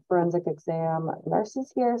the forensic exam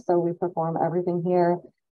nurses here, so we perform everything here.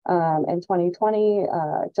 In 2020,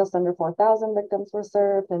 just under 4,000 victims were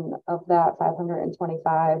served, and of that,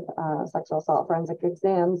 525 sexual assault forensic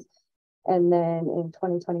exams. And then in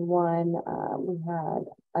 2021, we had,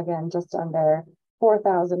 again, just under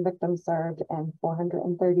 4,000 victims served and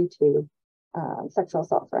 432 sexual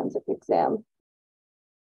assault forensic exams.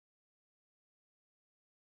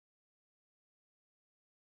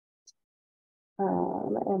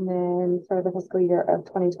 And then for the fiscal year of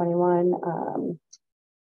 2021,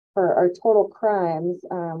 for our total crimes,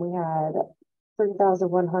 we had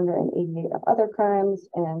 3,188 of other crimes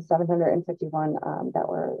and 751 that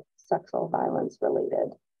were sexual violence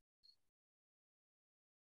related.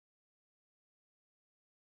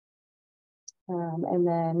 And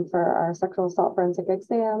then for our sexual assault forensic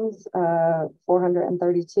exams,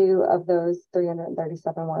 432 of those,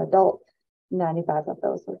 337 were adult, 95 of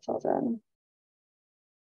those were children.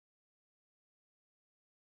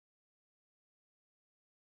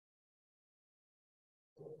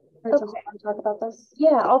 Okay. Want to talk about this?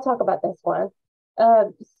 Yeah, I'll talk about this one.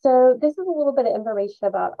 So this is a little bit of information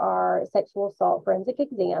about our sexual assault forensic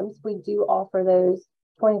exams. We do offer those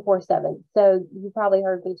 24/7. So you probably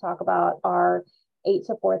heard me talk about our 8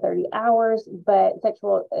 to 4:30 hours, but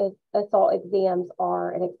sexual assault exams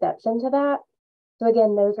are an exception to that. So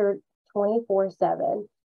again, those are 24/7.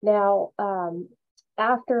 Now,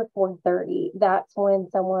 after 4:30, that's when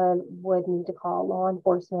someone would need to call law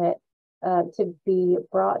enforcement to be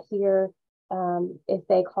brought here. If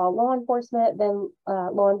they call law enforcement, then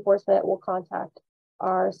law enforcement will contact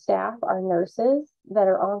our staff, our nurses that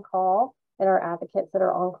are on call, and our advocates that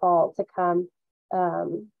are on call to come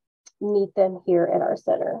meet them here at our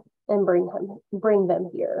center and bring them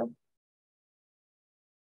here.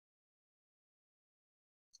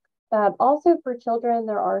 Also for children,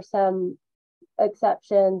 there are some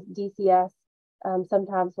exceptions. DCS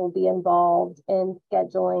sometimes will be involved in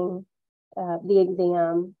scheduling the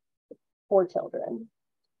exam for children.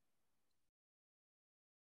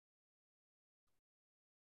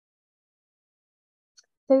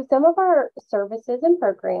 So some of our services and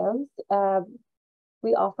programs,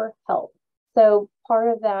 we offer help. So part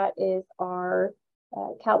of that is our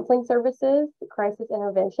counseling services, crisis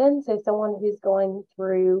intervention. So someone who's going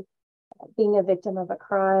through being a victim of a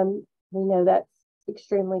crime, we know that's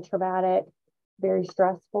extremely traumatic, very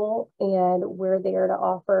stressful, and we're there to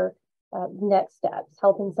offer next steps,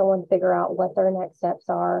 helping someone figure out what their next steps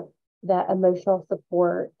are, that emotional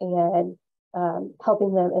support, and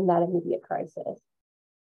helping them in that immediate crisis.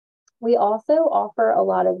 We also offer a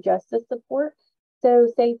lot of justice support. So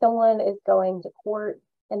say someone is going to court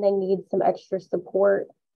and they need some extra support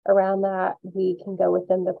around that, we can go with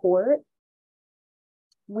them to court.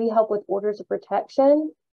 We help with orders of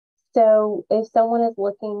protection. So if someone is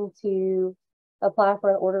looking to apply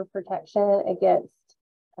for an order of protection against,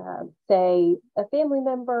 say, a family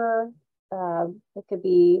member, it could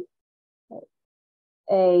be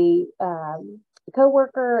a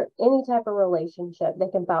coworker, any type of relationship, they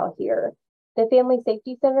can file here. The Family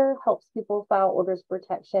Safety Center helps people file orders of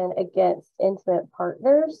protection against intimate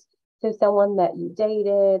partners. So someone that you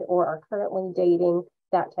dated or are currently dating,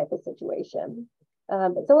 that type of situation.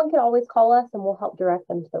 But someone can always call us and we'll help direct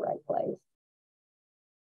them to the right place.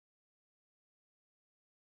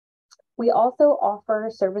 We also offer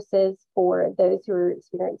services for those who are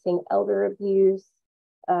experiencing elder abuse,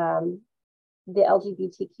 the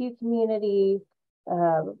LGBTQ community.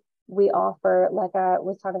 We offer, like I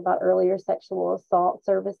was talking about earlier, sexual assault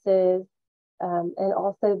services, and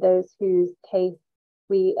also those whose case,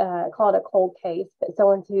 we call it a cold case, but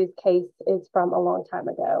someone whose case is from a long time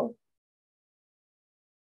ago.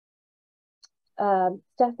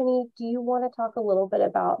 Stephanie, do you want to talk a little bit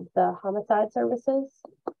about the homicide services?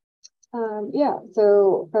 Yeah,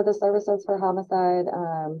 so for the services for homicide,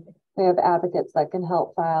 we have advocates that can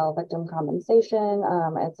help file victim compensation.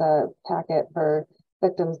 It's a packet for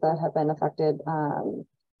victims that have been affected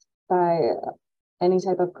by any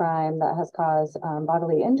type of crime that has caused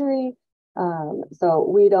bodily injury. So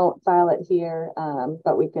we don't file it here,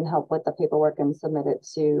 but we can help with the paperwork and submit it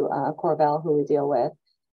to Corval, who we deal with.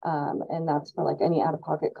 And that's for like any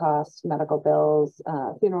out-of-pocket costs, medical bills,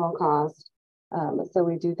 funeral costs. So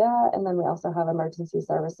we do that. And then we also have emergency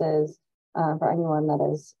services for anyone that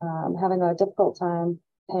is having a difficult time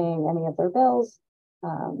paying any of their bills.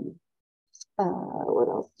 What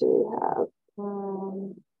else do we have?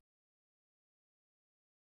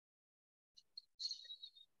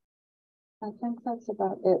 I think that's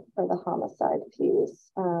about it for the homicide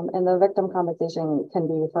piece. And the victim compensation can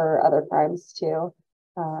be for other crimes too.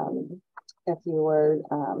 If you were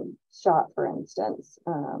shot, for instance,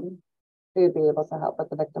 we would be able to help with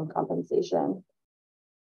the victim compensation.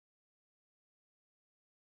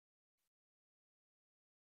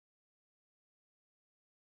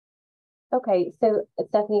 Okay, so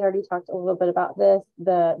Stephanie already talked a little bit about this,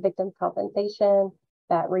 the victim compensation,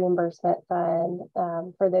 that reimbursement fund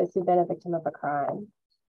for those who've been a victim of a crime.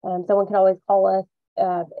 Someone can always call us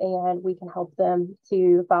and we can help them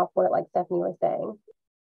to file for it, like Stephanie was saying.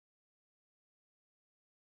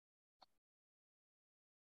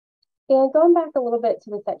 And going back a little bit to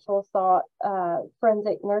the sexual assault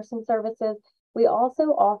forensic nursing services, we also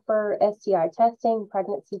offer STI testing,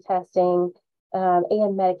 pregnancy testing,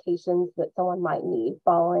 and medications that someone might need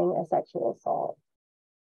following a sexual assault.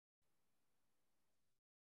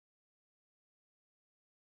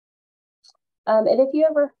 And if you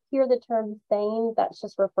ever hear the term SANE, that's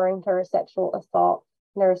just referring to our sexual assault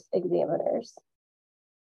nurse examiners.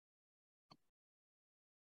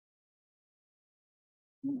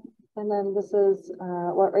 And then this is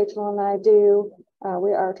what Rachel and I do.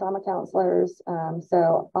 We are trauma counselors.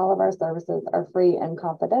 So all of our services are free and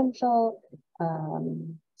confidential.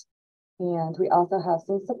 And we also have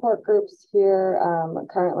some support groups here.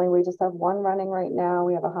 Currently, we just have one running right now.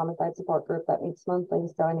 We have a homicide support group that meets monthly.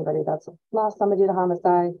 So anybody that's lost somebody to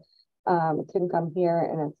homicide can come here,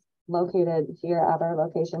 and it's located here at our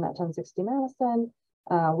location at 1060 Madison.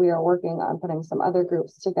 We are working on putting some other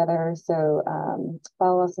groups together. So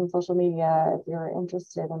follow us on social media if you're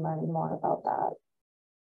interested in learning more about that.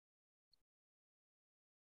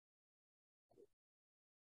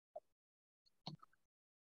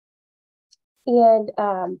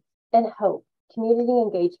 And hope, community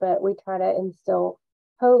engagement. We try to instill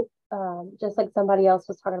hope, just like somebody else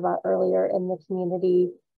was talking about earlier in the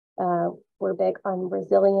community. We're big on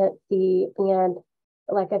resiliency, and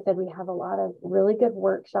like I said, we have a lot of really good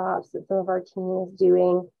workshops that some of our team is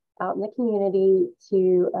doing out in the community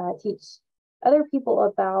to teach other people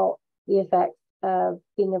about the effects of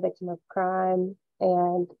being a victim of crime.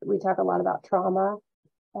 And we talk a lot about trauma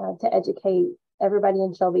to educate everybody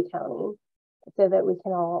in Shelby County so that we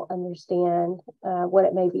can all understand what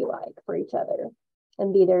it may be like for each other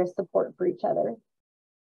and be there to support for each other.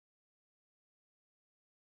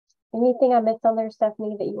 Anything I missed on there,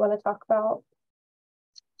 Stephanie, that you want to talk about?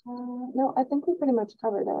 No, I think we pretty much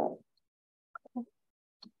covered it.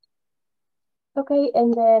 Okay,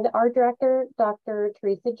 and then our director, Dr.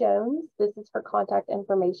 Teresa Jones, this is her contact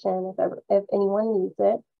information if anyone needs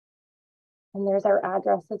it. And there's our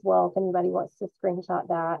address as well if anybody wants to screenshot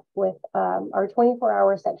that, with our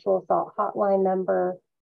 24-hour sexual assault hotline number,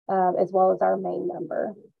 as well as our main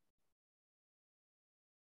number.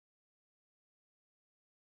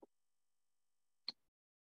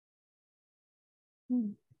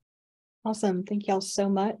 Awesome. Thank y'all so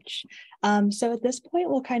much. So at this point,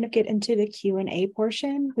 we'll kind of get into the Q&A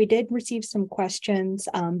portion. We did receive some questions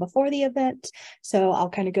before the event, so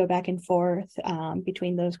I'll kind of go back and forth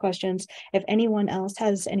between those questions. If anyone else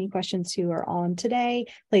has any questions who are on today,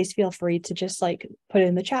 please feel free to just like put it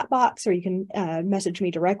in the chat box, or you can message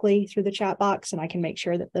me directly through the chat box and I can make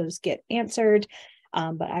sure that those get answered.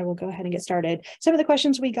 But I will go ahead and get started. Some of the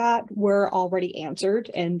questions we got were already answered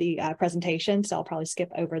in the presentation, so I'll probably skip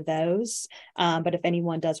over those. But if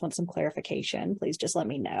anyone does want some clarification, please just let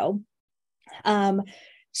me know.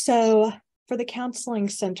 So for the counseling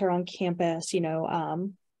center on campus,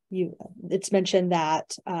 it's mentioned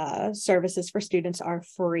that services for students are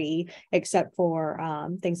free except for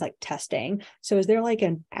things like testing. So is there like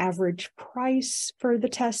an average price for the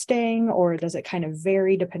testing, or does it kind of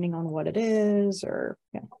vary depending on what it is? Or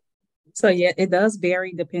yeah. So yeah, it does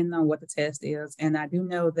vary depending on what the test is. And I do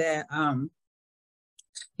know that the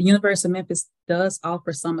University of Memphis does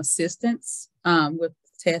offer some assistance with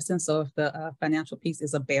testing. So if the financial piece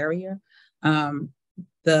is a barrier,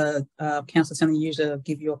 the counseling center usually will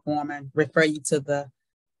give you a form and refer you to the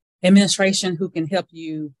administration who can help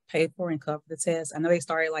you pay for and cover the test. I know they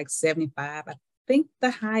start at like $75. I think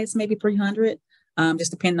the highest maybe $300,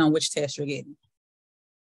 just depending on which test you're getting.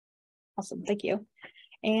 Awesome, thank you.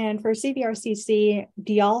 And for CVRCC,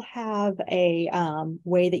 do y'all have a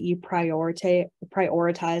way that you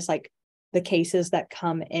prioritize like the cases that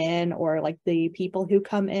come in, or like the people who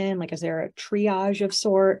come in? Like, is there a triage of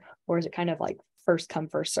sort, or is it kind of like first come,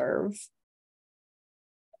 first serve?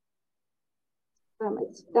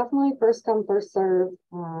 It's definitely first come, first serve.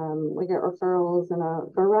 We get referrals in a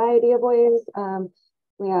variety of ways.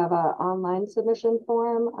 We have an online submission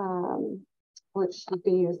form, which you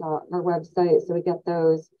can use on our website. So we get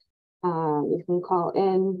those. You can call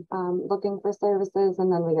in looking for services,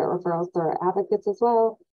 and then we get referrals through our advocates as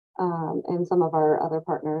well. And some of our other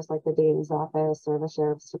partners like the Dean's office or the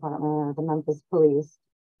Sheriff's Department or the Memphis Police.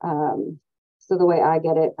 So the way I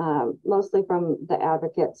get it, mostly from the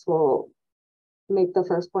advocates will make the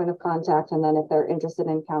first point of contact. And then if they're interested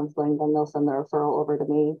in counseling, then they'll send the referral over to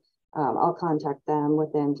me. I'll contact them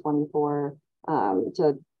within 24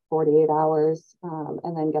 to 48 hours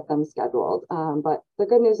and then get them scheduled. But the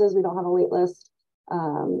good news is we don't have a wait list.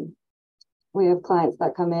 We have clients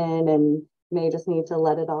that come in and may just need to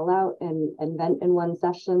let it all out and vent in one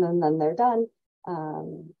session, and then they're done.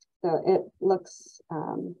 So it looks,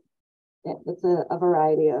 it's a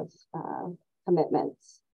variety of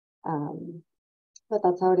commitments. But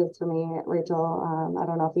that's how it is for me, Rachel. I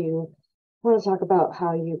don't know if you want to talk about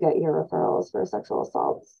how you get your referrals for sexual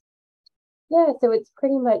assaults. Yeah, so it's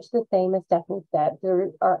pretty much the same as Stephanie said.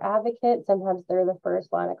 There are advocates, sometimes they're the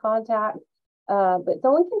first line of contact, but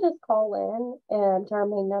someone can just call in and to our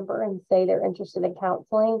main number and say they're interested in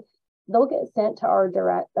counseling. They'll get sent to our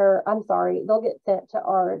they'll get sent to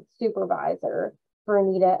our supervisor,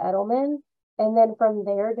 Anita Edelman. And then from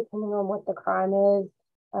there, depending on what the crime is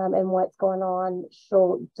and what's going on,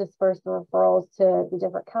 she'll disperse the referrals to the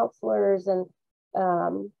different counselors. And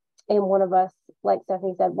one of us, like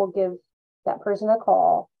Stephanie said, will give that person a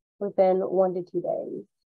call within 1 to 2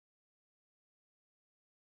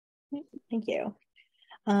 days. Thank you.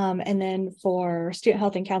 And then for Student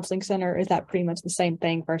Health and Counseling Center, is that pretty much the same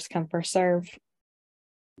thing, first come, first serve?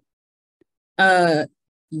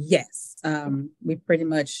 Yes. We pretty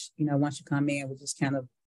much, once you come in, we just kind of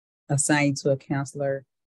assign to a counselor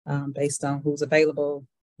based on who's available,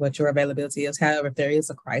 what your availability is. However, if there is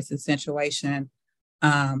a crisis situation,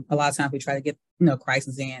 a lot of times we try to get,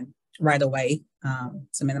 crisis in right away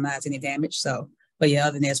to minimize any damage. So, but yeah,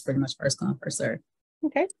 other than that, it's pretty much first come, first serve.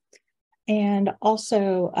 Okay. And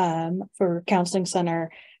also for counseling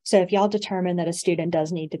center, so if y'all determine that a student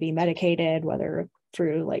does need to be medicated, whether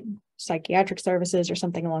through like psychiatric services or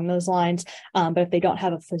something along those lines, but if they don't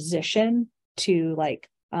have a physician to like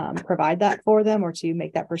provide that for them or to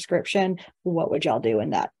make that prescription, what would y'all do in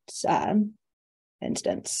that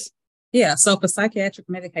instance? Yeah, so for psychiatric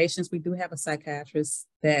medications, we do have a psychiatrist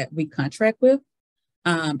that we contract with.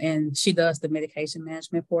 And she does the medication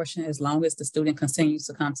management portion. As long as the student continues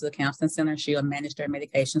to come to the counseling center, she'll manage their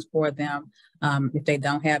medications for them. If they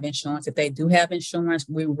don't have insurance, if they do have insurance,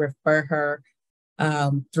 we refer her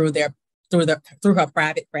through her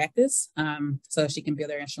private practice, so she can bill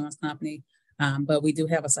their insurance company. But we do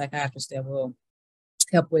have a psychiatrist that will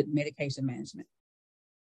help with medication management.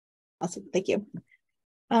 Awesome, thank you.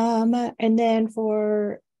 And then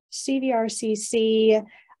for CVRCC,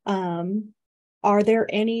 are there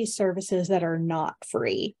any services that are not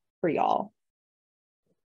free for y'all?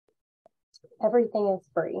 Everything is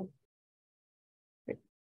free.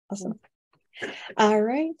 Awesome. All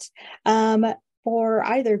right. For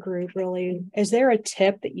either group, really, is there a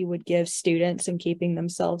tip that you would give students in keeping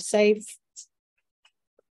themselves safe?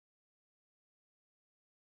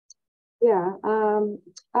 Yeah,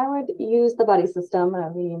 I would use the buddy system. I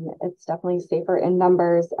mean, it's definitely safer in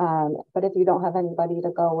numbers, but if you don't have anybody to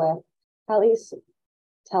go with, at least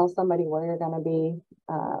tell somebody where you're going to be,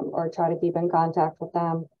 or try to keep in contact with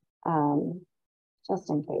them, just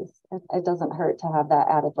in case. It doesn't hurt to have that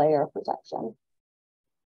added layer of protection.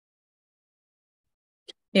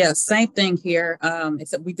 Yeah, same thing here.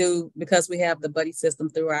 Except we do, because we have the buddy system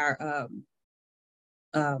through our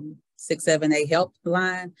 678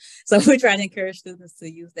 helpline. So we try to encourage students to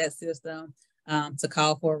use that system, to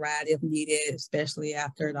call for a ride if needed, especially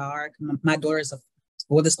after dark. My daughter's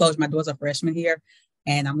full disclosure, my daughter's a freshman here.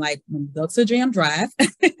 And I'm like, when you go to the gym, drive,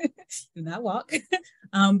 do not walk.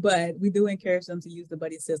 But we do encourage them to use the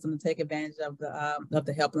buddy system to take advantage of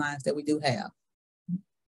the helplines that we do have.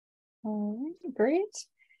 All right, great.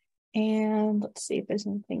 And let's see if there's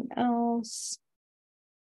anything else.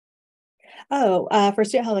 Oh, for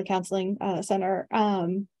Student Health and Counseling Center,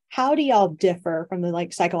 how do y'all differ from the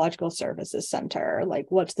like Psychological Services Center? Like,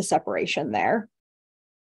 what's the separation there?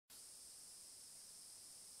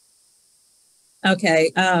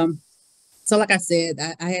 Okay. So like I said,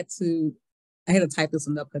 I had to type this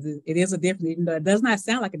one up because it is a difference, even though it does not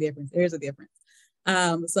sound like a difference. There is a difference.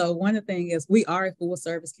 So one of the things is we are a full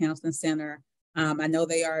service counseling center. I know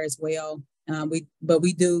they are as well. But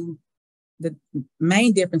we do, the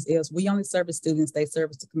main difference is we only service students, they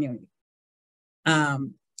service the community.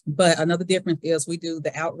 But another difference is we do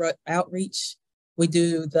the outreach. We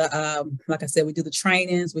do the, like I said, we do the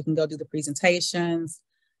trainings. We can go do the presentations.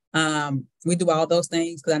 We do all those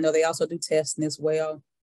things because I know they also do testing as well.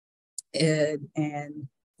 And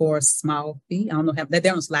for a small fee, I don't know how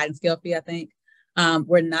they're on a sliding scale fee, I think.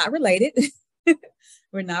 We're not related.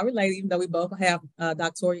 We're not related, even though we both have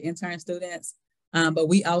doctoral intern students. But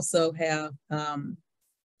we also have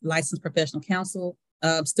licensed professional counsel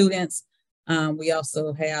students. We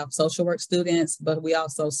also have social work students, but we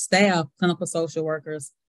also staff clinical social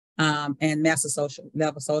workers and master social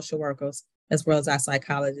level social workers, as well as our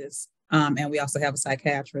psychologists. And we also have a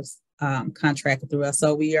psychiatrist contracted through us.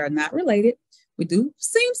 So we are not related. We do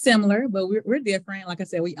seem similar, but we're different. Like I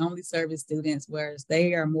said, we only service students, whereas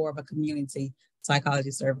they are more of a community psychology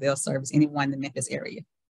service. They'll service anyone in the Memphis area.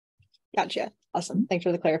 Gotcha. Awesome. Thanks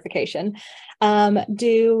for the clarification.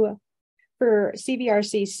 For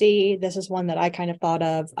CVRCC, this is one that I kind of thought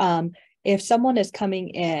of. If someone is coming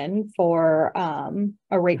in for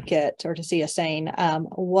a rape kit or to see a SANE,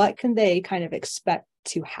 what can they kind of expect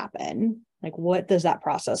to happen? Like, what does that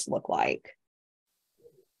process look like?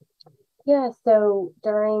 Yeah, so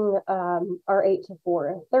during our 8 to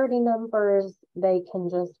 4:30 numbers, they can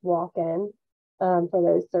just walk in for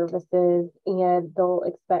those services, and they'll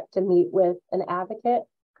expect to meet with an advocate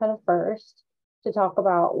kind of first to talk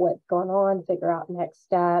about what's going on, figure out next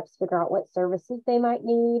steps, figure out what services they might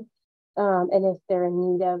need, and if they're in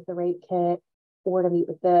need of the rape kit or to meet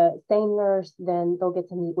with the SANE nurse, then they'll get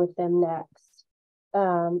to meet with them next.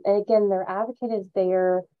 And again, their advocate is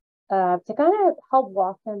there to kind of help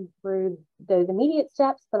walk them through those immediate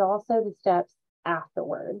steps, but also the steps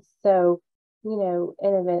afterwards. So, in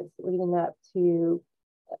events leading up to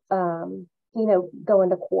you know, go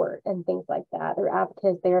into court and things like that. There are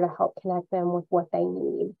advocates there to help connect them with what they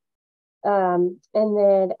need. And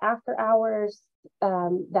then after hours,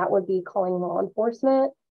 that would be calling law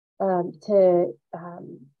enforcement to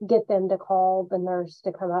get them to call the nurse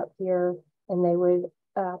to come up here, and they would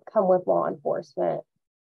come with law enforcement.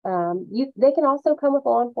 They can also come with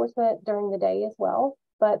law enforcement during the day as well,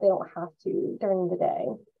 but they don't have to during the day.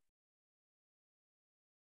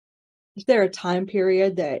 Is there a time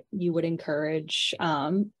period that you would encourage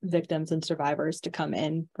victims and survivors to come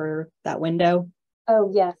in for that window?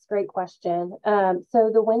 Oh, yes, great question.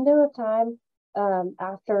 So the window of time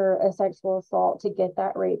after a sexual assault to get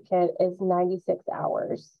that rape kit is 96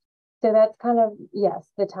 hours. So that's kind of, yes,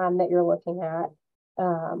 the time that you're looking at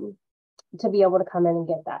to be able to come in and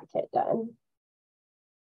get that kit done.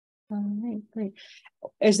 All right, great.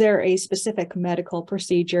 Is there a specific medical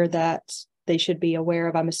procedure that they should be aware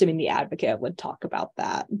of? I'm assuming the advocate would talk about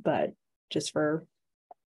that, but just for,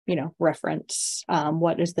 you know, reference,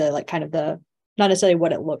 what is the, like, kind of the, not necessarily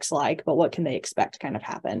what it looks like, but what can they expect to kind of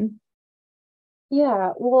happen?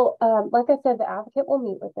 Yeah, well, like I said, the advocate will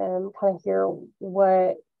meet with them, kind of hear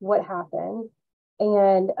what happened,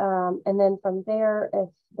 and then from there, if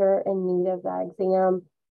they're in need of that exam,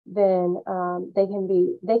 then they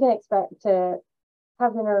can expect to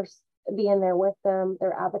have the nurse be in there with them,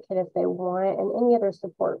 their advocate if they want, and any other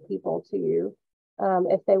support people too,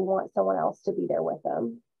 if they want someone else to be there with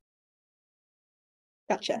them.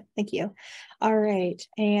 Gotcha. Thank you. All right.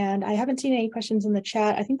 And I haven't seen any questions in the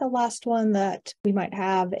chat. I think the last one that we might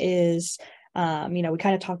have is, you know, we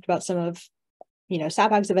kind of talked about some of, you know,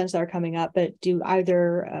 SAPAC's events that are coming up, but do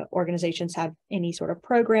either organizations have any sort of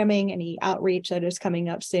programming, any outreach that is coming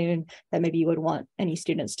up soon that maybe you would want any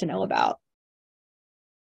students to know about?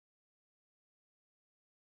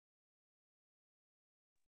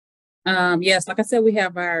 Yes, like I said, we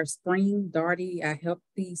have our spring Darty, our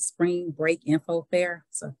healthy spring break info fair.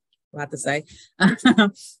 So a lot to say.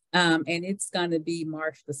 And it's going to be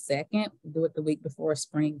March the 2nd. We do it the week before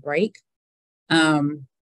spring break.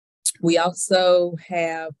 We also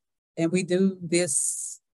have, and we do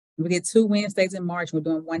this, we did 2 Wednesdays in March. We're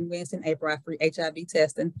doing 1 Wednesday in April, our free HIV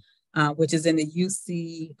testing, which is in the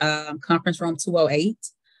UC conference room 208.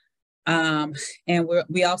 And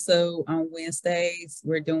we also on Wednesdays,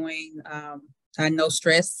 we're doing our no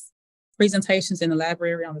stress presentations in the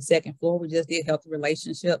library on the 2nd floor. We just did healthy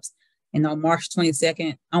relationships. And on March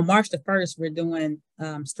 22nd, on March the 1st, we're doing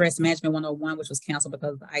stress management 101, which was canceled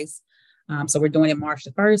because of the ice. So we're doing it March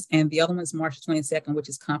the 1st, and the other one is March the 22nd, which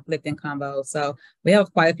is conflict and combo. So we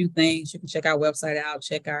have quite a few things. You can check our website out,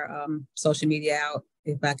 check our social media out.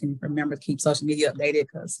 If I can remember to keep social media updated,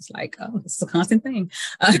 because it's like, oh, it's a constant thing.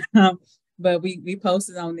 But we post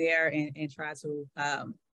it on there and try to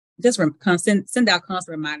just send out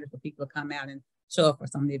constant reminders for people to come out and show up for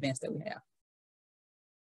some of the events that we have.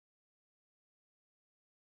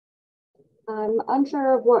 I'm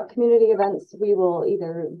unsure of what community events we will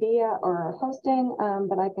either be at or hosting,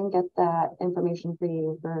 but I can get that information for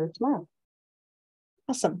you for tomorrow.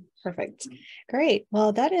 Awesome. Perfect. Great.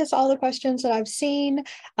 Well, that is all the questions that I've seen.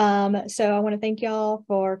 So I want to thank y'all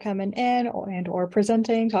for coming in or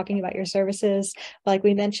presenting, talking about your services. Like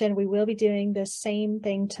we mentioned, we will be doing the same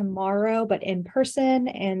thing tomorrow, but in person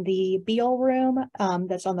in the Beal room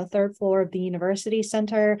that's on the 3rd floor of the University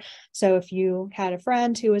Center. So if you had a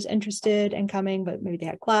friend who was interested in coming, but maybe they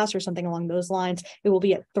had class or something along those lines, it will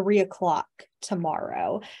be at 3 o'clock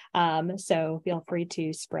tomorrow. So feel free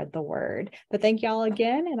to spread the word. But thank y'all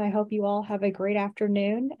again, and I hope you all have a great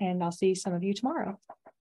afternoon, and I'll see some of you tomorrow.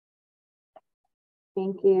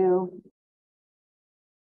 Thank you.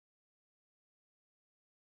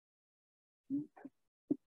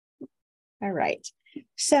 All right.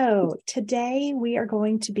 So today we are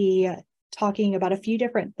going to be talking about a few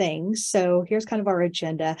different things. So here's kind of our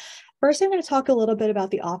agenda. First, I'm going to talk a little bit about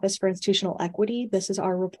the Office for Institutional Equity. This is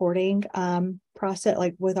our reporting process,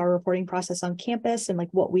 like with our reporting process on campus and like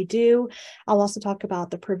what we do. I'll also talk about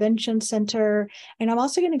the Prevention Center, and I'm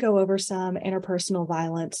also going to go over some interpersonal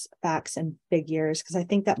violence facts and figures, because I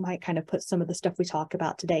think that might kind of put some of the stuff we talk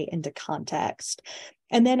about today into context.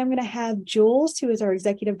 And then I'm going to have Jules, who is our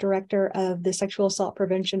Executive Director of the Sexual Assault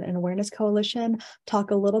Prevention and Awareness Coalition, talk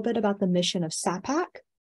a little bit about the mission of SAPAC.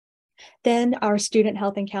 Then our Student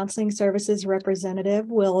Health and Counseling Services representative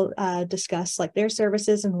will discuss like their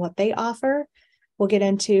services and what they offer. We'll get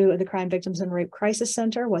into the Crime Victims and Rape Crisis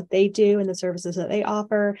Center, what they do and the services that they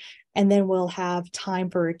offer. And then we'll have time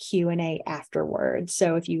for a Q&A afterwards.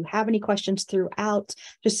 So if you have any questions throughout,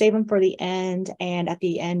 just save them for the end. And at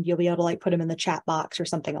the end, you'll be able to like put them in the chat box or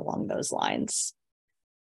something along those lines.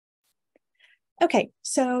 Okay,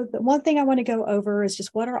 so the one thing I want to go over is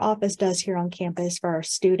just what our office does here on campus for our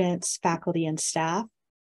students, faculty, and staff.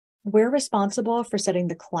 We're responsible for setting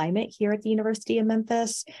the climate here at the University of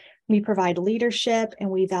Memphis. We provide leadership and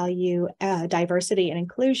we value diversity and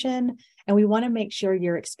inclusion, and we want to make sure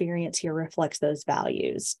your experience here reflects those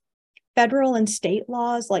values. Federal and state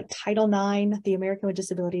laws like Title IX, the American with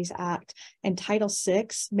Disabilities Act, and Title VI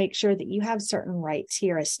make sure that you have certain rights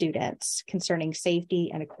here as students concerning safety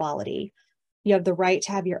and equality. You have the right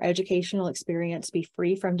to have your educational experience be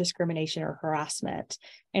free from discrimination or harassment.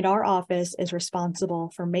 And our office is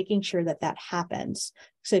responsible for making sure that that happens.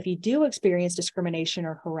 So if you do experience discrimination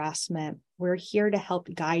or harassment, we're here to help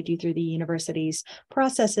guide you through the university's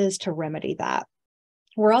processes to remedy that.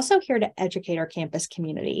 We're also here to educate our campus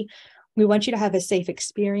community. We want you to have a safe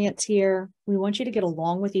experience here. We want you to get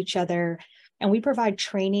along with each other. And we provide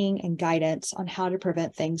training and guidance on how to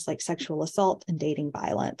prevent things like sexual assault and dating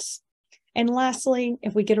violence. And lastly,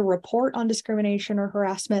 if we get a report on discrimination or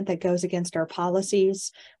harassment that goes against our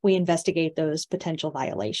policies, we investigate those potential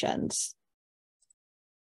violations.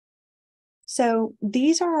 So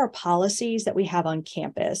these are our policies that we have on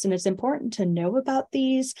campus, and it's important to know about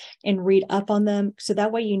these and read up on them so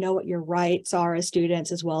that way you know what your rights are as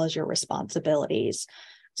students as well as your responsibilities.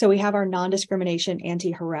 So we have our non-discrimination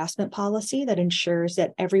anti-harassment policy that ensures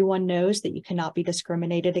that everyone knows that you cannot be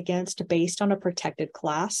discriminated against based on a protected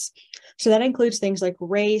class. So that includes things like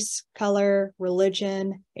race, color,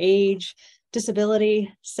 religion, age, disability,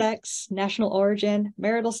 sex, national origin,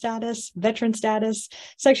 marital status, veteran status,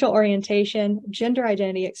 sexual orientation, gender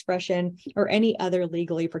identity expression, or any other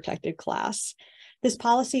legally protected class. This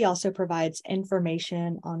policy also provides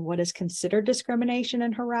information on what is considered discrimination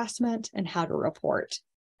and harassment and how to report.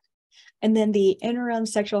 And then the interim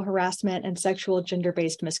sexual harassment and sexual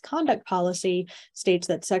gender-based misconduct policy states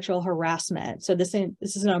that sexual harassment, so this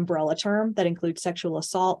is an umbrella term that includes sexual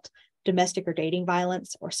assault, domestic or dating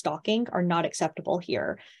violence, or stalking are not acceptable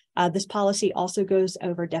here. This policy also goes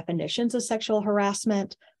over definitions of sexual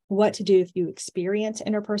harassment, what to do if you experience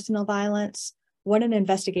interpersonal violence, what an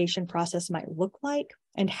investigation process might look like,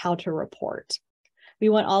 and how to report. We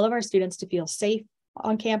want all of our students to feel safe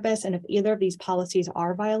on campus, and if either of these policies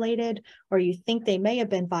are violated or you think they may have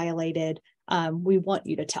been violated, we want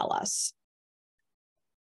you to tell us.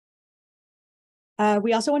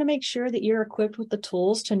 We also want to make sure that you're equipped with the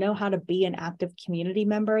tools to know how to be an active community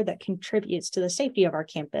member that contributes to the safety of our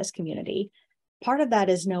campus community. Part of that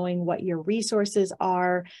is knowing what your resources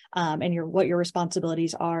are and what your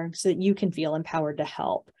responsibilities are so that you can feel empowered to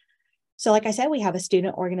help. So like I said, we have a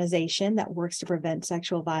student organization that works to prevent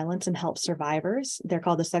sexual violence and help survivors. They're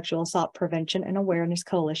called the Sexual Assault Prevention and Awareness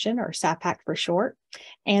Coalition, or SAPAC for short.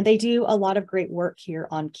 And they do a lot of great work here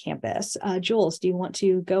on campus. Jules, do you want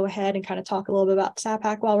to go ahead and kind of talk a little bit about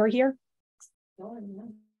SAPAC while we're here?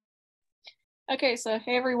 Okay, so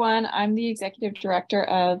hey everyone, I'm the executive director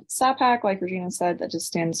of SAPAC, like Regina said, that just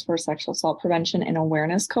stands for Sexual Assault Prevention and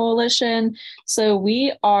Awareness Coalition. So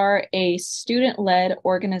we are a student-led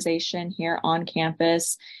organization here on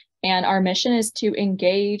campus, and our mission is to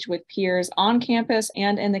engage with peers on campus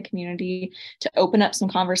and in the community to open up some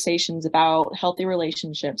conversations about healthy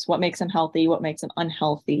relationships, what makes them healthy, what makes them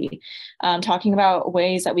unhealthy, talking about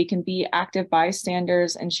ways that we can be active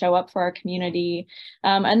bystanders and show up for our community,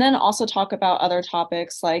 and then also talk about other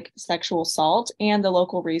topics like sexual assault and the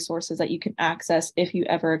local resources that you can access if you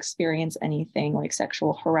ever experience anything like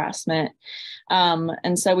sexual harassment.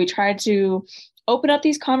 And so we try to open up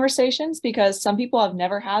these conversations because some people have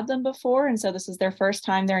never had them before. And so this is their first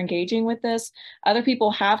time they're engaging with this. Other people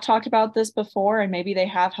have talked about this before and maybe they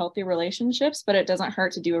have healthy relationships, but it doesn't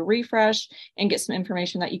hurt to do a refresh and get some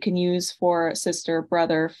information that you can use for sister,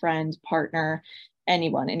 brother, friend, partner,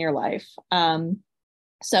 anyone in your life.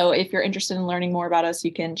 So if you're interested in learning more about us,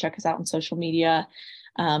 you can check us out on social media.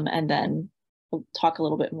 And then we'll talk a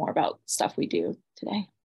little bit more about stuff we do today.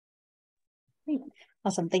 Great.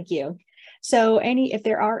 Awesome. Thank you. So if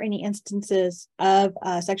there are any instances of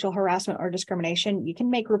sexual harassment or discrimination, you can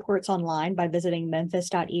make reports online by visiting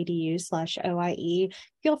memphis.edu/OIE.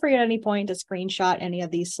 Feel free at any point to screenshot any of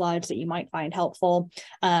these slides that you might find helpful.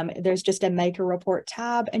 There's just a make a report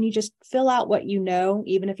tab, and you just fill out what you know,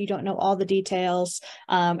 even if you don't know all the details.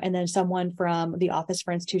 And then someone from the Office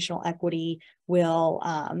for Institutional Equity will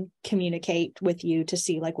communicate with you to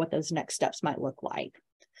see like what those next steps might look like.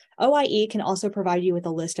 OIE can also provide you with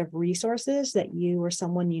a list of resources that you or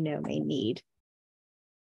someone you know may need.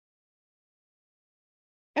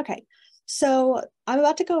 Okay, So I'm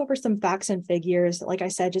about to go over some facts and figures, like I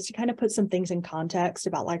said, just to kind of put some things in context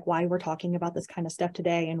about like why we're talking about this kind of stuff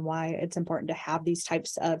today and why it's important to have these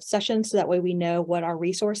types of sessions so that way we know what our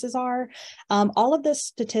resources are. All of the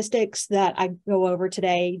statistics that I go over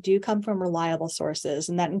today do come from reliable sources,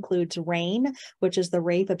 and that includes RAIN, which is the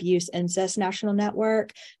Rape, Abuse, Incest National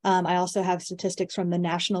Network. I also have statistics from the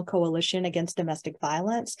National Coalition Against Domestic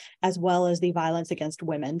Violence, as well as the Violence Against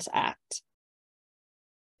Women's Act.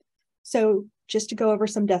 So just to go over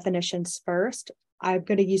some definitions first, I'm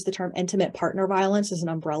going to use the term intimate partner violence as an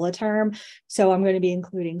umbrella term. So I'm going to be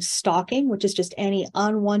including stalking, which is just any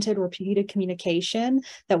unwanted repeated communication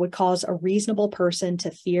that would cause a reasonable person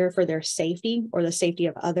to fear for their safety or the safety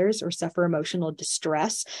of others or suffer emotional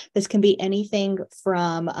distress. This can be anything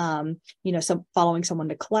from, following someone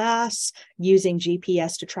to class, using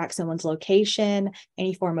GPS to track someone's location,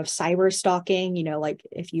 any form of cyber stalking, like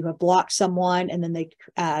if you have blocked someone and then they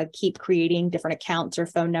keep creating different accounts or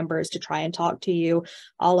phone numbers to try and talk to you.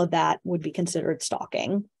 All of that would be considered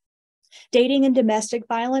stalking. Dating and domestic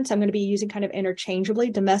violence, I'm going to be using kind of interchangeably.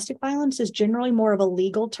 Domestic violence is generally more of a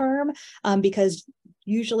legal term because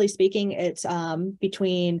usually speaking, it's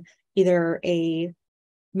between either a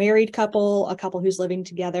married couple, a couple who's living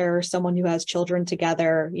together, someone who has children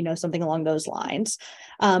together, something along those lines.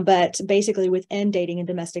 But basically within dating and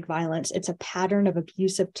domestic violence, it's a pattern of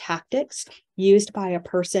abusive tactics used by a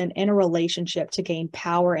person in a relationship to gain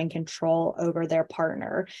power and control over their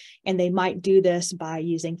partner. And they might do this by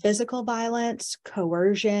using physical violence,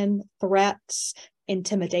 coercion, threats,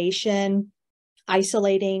 intimidation,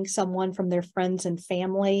 isolating someone from their friends and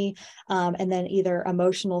family, and then either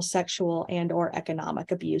emotional, sexual, and or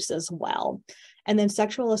economic abuse as well. And then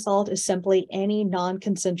sexual assault is simply any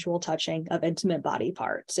non-consensual touching of intimate body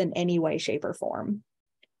parts in any way, shape, or form.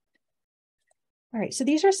 All right, so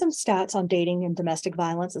these are some stats on dating and domestic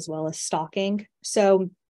violence as well as stalking. So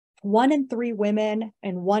 1 in 3 women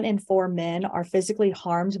and 1 in 4 men are physically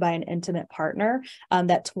harmed by an intimate partner.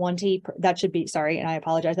 That should be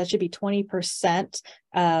 20%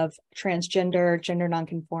 of transgender, gender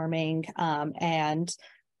nonconforming, and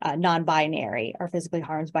non-binary are physically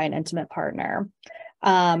harmed by an intimate partner.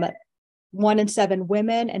 1 in 7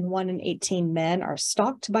 women and 1 in 18 men are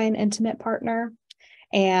stalked by an intimate partner.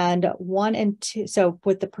 And 1 in 2, so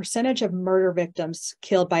with the percentage of murder victims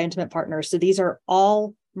killed by intimate partners, so these are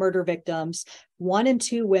all murder victims, 1 in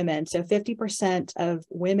 2 women, so 50% of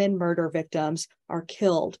women murder victims are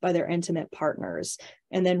killed by their intimate partners.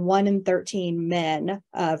 And then 1 in 13 men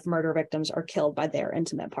of murder victims are killed by their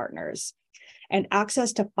intimate partners. And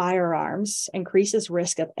access to firearms increases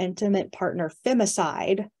risk of intimate partner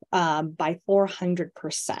femicide by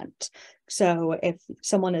 400%. So if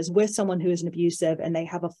someone is with someone who is an abusive and they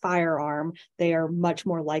have a firearm, they are much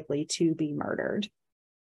more likely to be murdered.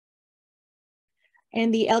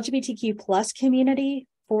 In the LGBTQ plus community,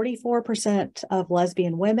 44% of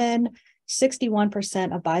lesbian women,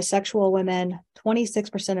 61% of bisexual women,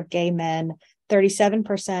 26% of gay men,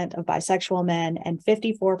 37% of bisexual men, and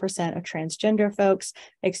 54% of transgender folks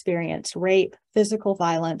experience rape, physical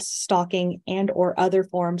violence, stalking, and or other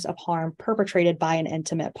forms of harm perpetrated by an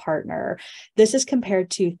intimate partner. This is compared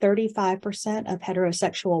to 35% of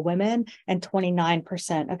heterosexual women and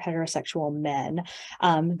 29% of heterosexual men.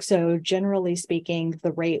 So generally speaking,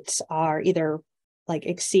 the rates are either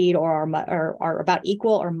exceed or are about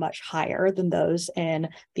equal or much higher than those in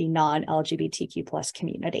the non-LGBTQ plus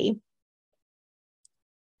community.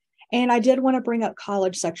 And I did want to bring up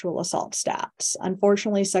college sexual assault stats.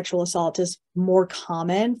 Unfortunately, sexual assault is more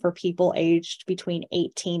common for people aged between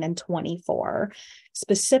 18 and 24.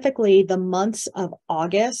 Specifically, the months of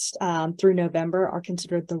August through November are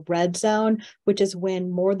considered the red zone, which is when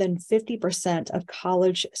more than 50% of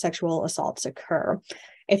college sexual assaults occur.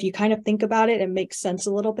 If you kind of think about it, it makes sense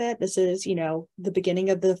a little bit. This is, the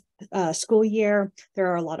beginning of the school year. There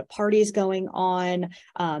are a lot of parties going on.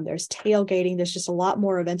 There's tailgating. There's just a lot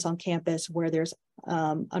more events on campus where there's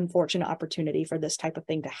unfortunate opportunity for this type of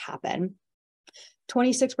thing to happen.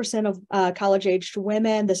 26% of college-aged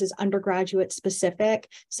women, this is undergraduate specific,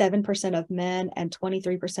 7% of men, and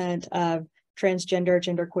 23% of transgender,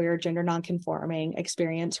 genderqueer, gender nonconforming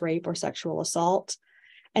experience rape or sexual assault.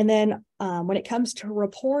 And then when it comes to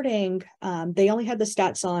reporting, they only had the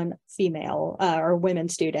stats on female or women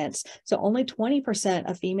students. So only 20%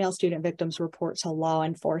 of female student victims report to law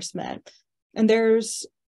enforcement. And there's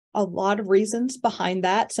a lot of reasons behind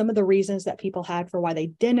that. Some of the reasons that people had for why they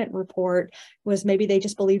didn't report was maybe they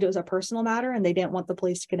just believed it was a personal matter and they didn't want the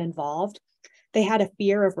police to get involved. They had a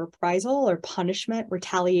fear of reprisal or punishment,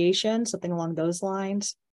 retaliation, something along those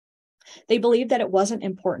lines. They believed that it wasn't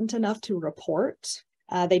important enough to report.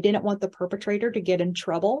 They didn't want the perpetrator to get in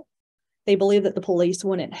trouble. They believe that the police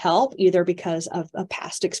wouldn't help, either because of a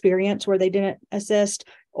past experience where they didn't assist,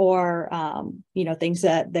 or things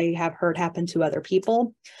that they have heard happen to other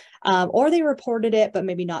people. Or they reported it, but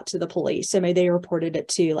maybe not to the police. So maybe they reported it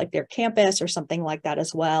to like their campus or something like that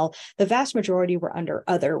as well. The vast majority were under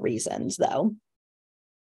other reasons, though.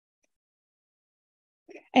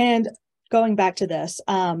 And going back to this,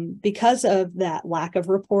 because of that lack of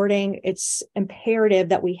reporting, it's imperative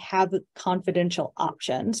that we have confidential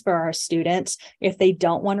options for our students if they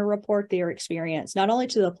don't want to report their experience, not only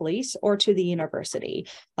to the police or to the university.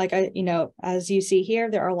 Like, as you see here,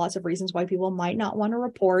 there are lots of reasons why people might not want to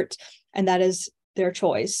report, and that is their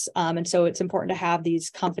choice. And so it's important to have these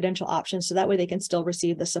confidential options so that way they can still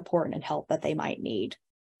receive the support and help that they might need.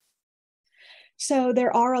 So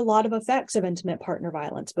there are a lot of effects of intimate partner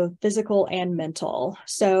violence, both physical and mental.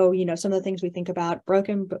 So, some of the things we think about: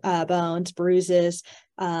 broken bones, bruises,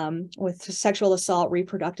 with sexual assault,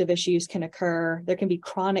 reproductive issues can occur. There can be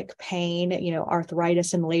chronic pain,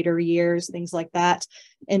 arthritis in later years, things like that,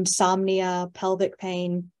 insomnia, pelvic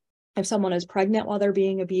pain. If someone is pregnant while they're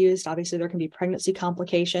being abused, obviously there can be pregnancy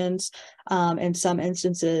complications. In some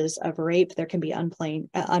instances of rape, there can be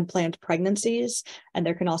unplanned pregnancies, and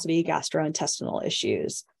there can also be gastrointestinal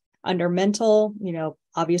issues. Under mental,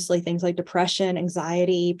 obviously things like depression,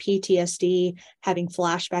 anxiety, PTSD, having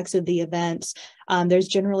flashbacks of the events. There's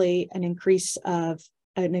generally an increased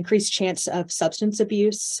chance of substance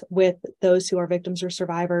abuse with those who are victims or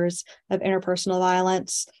survivors of interpersonal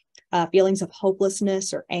violence. Feelings of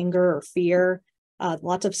hopelessness or anger or fear,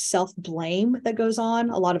 lots of self-blame that goes on,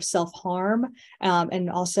 a lot of self-harm, and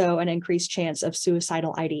also an increased chance of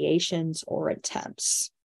suicidal ideations or attempts.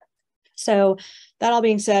 So that all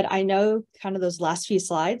being said, I know kind of those last few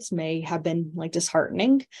slides may have been like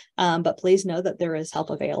disheartening, but please know that there is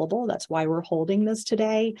help available. That's why we're holding this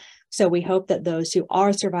today. So we hope that those who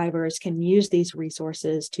are survivors can use these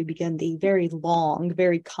resources to begin the very long,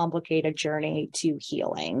 very complicated journey to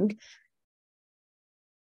healing.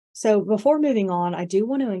 So before moving on, I do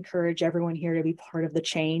want to encourage everyone here to be part of the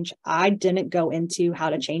change. I didn't go into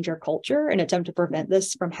how to change our culture and attempt to prevent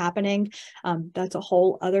this from happening. That's a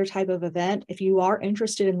whole other type of event. If you are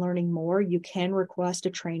interested in learning more, you can request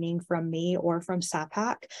a training from me or from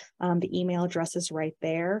SAPAC. The email address is right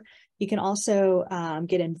there. You can also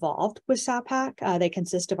get involved with SAPAC. They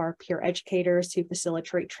consist of our peer educators who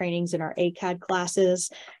facilitate trainings in our ACAD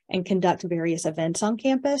classes and conduct various events on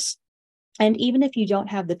campus. And even if you don't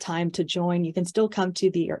have the time to join, you can still come to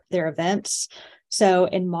their events. So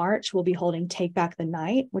in March, we'll be holding Take Back the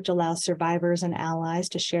Night, which allows survivors and allies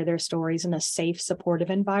to share their stories in a safe, supportive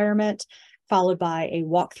environment, followed by a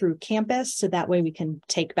walk through campus. So that way we can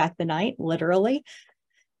take back the night, literally.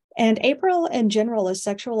 And April in general is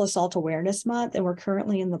Sexual Assault Awareness Month, and we're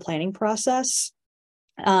currently in the planning process.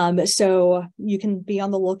 So you can be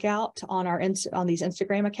on the lookout on these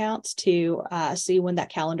Instagram accounts to see when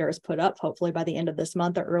that calendar is put up, hopefully by the end of this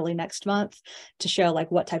month or early next month, to show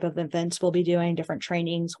like what type of events we'll be doing, different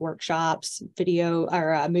trainings, workshops, video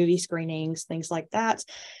or movie screenings, things like that.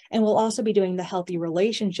 And we'll also be doing the Healthy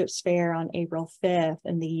Relationships Fair on April 5th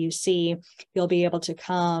in the UC. You'll be able to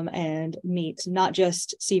come and meet not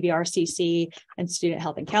just CVRCC and Student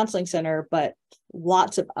Health and Counseling Center, but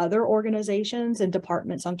lots of other organizations and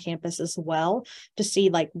departments on campus as well, to see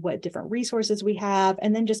like what different resources we have,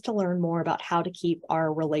 and then just to learn more about how to keep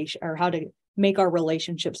our how to make our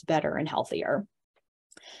relationships better and healthier.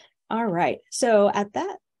 All right. So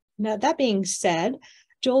that being said,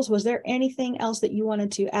 Jules, was there anything else that you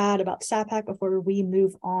wanted to add about SAPAC before we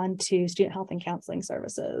move on to Student Health and Counseling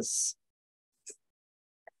Services?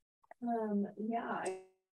 Yeah.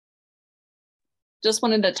 Just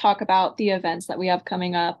wanted to talk about the events that we have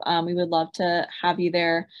coming up. We would love to have you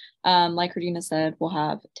there. Like Regina said, we'll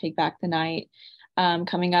have Take Back the Night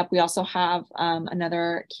coming up. We also have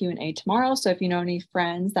another Q&A tomorrow. So if you know any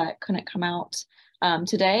friends that couldn't come out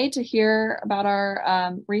today to hear about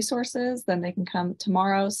our resources, then they can come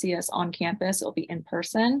tomorrow, see us on campus. It'll be in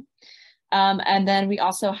person. And then we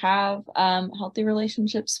also have Healthy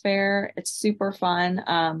Relationships Fair. It's super fun.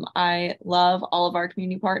 I love all of our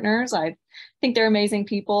community partners. I think they're amazing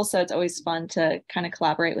people. So it's always fun to kind of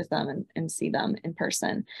collaborate with them and see them in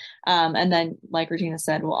person. And then, like Regina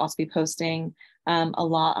said, we'll also be posting a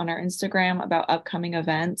lot on our Instagram about upcoming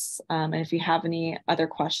events. And if you have any other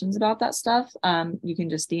questions about that stuff, you can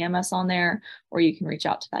just DM us on there, or you can reach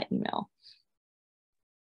out to that email.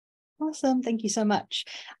 Awesome. Thank you so much.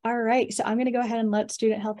 All right. So I'm going to go ahead and let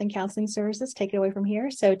Student Health and Counseling Services take it away from here.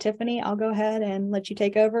 So Tiffany, I'll go ahead and let you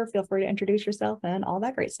take over. Feel free to introduce yourself and all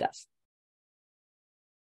that great stuff.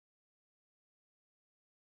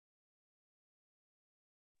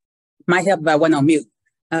 Might help if I went on mute.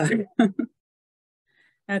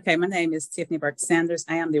 Okay, my name is Tiffany Burke Sanders.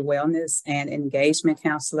 I am the Wellness and Engagement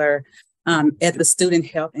Counselor at the Student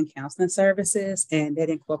Health and Counseling Services, and that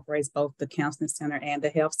incorporates both the Counseling Center and the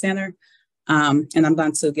Health Center. And I'm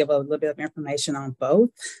going to give a little bit of information on both.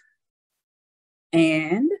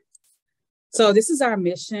 And so this is our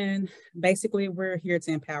mission. Basically, we're here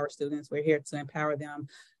to empower students. We're here to empower them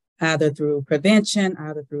either through prevention,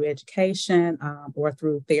 either through education, or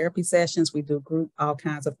through therapy sessions. We do group all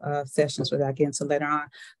kinds of sessions, which I'll get into later on.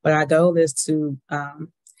 But our goal is to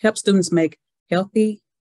help students make healthy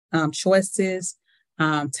choices,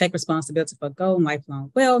 take responsibility for goal and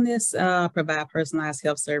lifelong wellness, provide personalized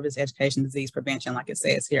health service, education, disease prevention, like it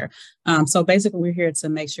says here. So basically, we're here to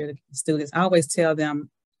make sure that students, I always tell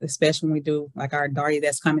them, especially when we do like our DARTI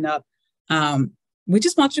that's coming up, we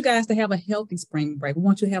just want you guys to have a healthy spring break. We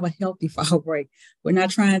want you to have a healthy fall break. We're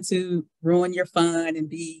not trying to ruin your fun and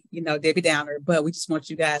be, Debbie Downer, but we just want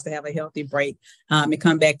you guys to have a healthy break and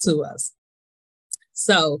come back to us.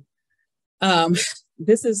 So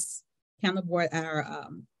this is kind of what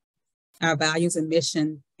our values and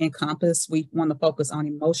mission encompass. We want to focus on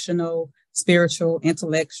emotional, spiritual,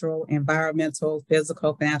 intellectual, environmental,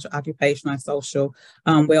 physical, financial, occupational, and social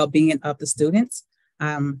well-being of the students.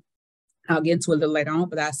 I'll get into it a little later on,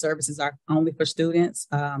 but our services are only for students.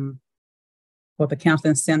 What the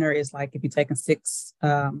Counseling Center is like, if you're taking six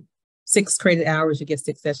credit hours, you get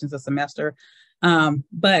 6 sessions a semester.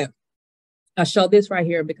 But I show this right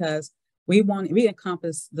here because we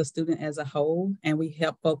encompass the student as a whole, and we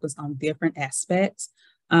help focus on different aspects.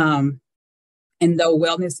 And though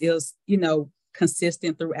wellness is,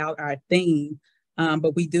 consistent throughout our theme,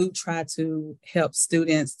 but we do try to help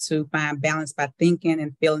students to find balance by thinking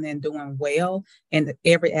and feeling and doing well in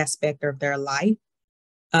every aspect of their life.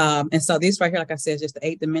 And so this right here, like I said, is just the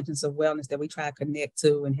 8 dimensions of wellness that we try to connect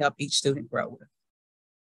to and help each student grow with.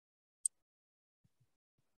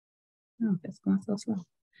 Oh, that's going so slow.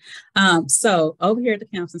 So over here at the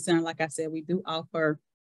Counseling Center, like I said, we do offer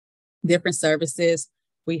different services.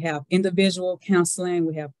 We have individual counseling,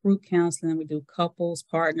 we have group counseling, we do couples,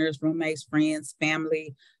 partners, roommates, friends,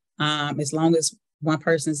 family. As long as one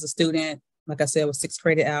person is a student, like I said, with 6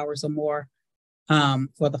 credit hours or more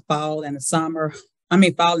for the fall and the summer.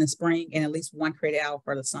 Fall and spring, and at least 1 credit hour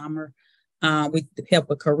for the summer. We help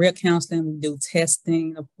with career counseling, we do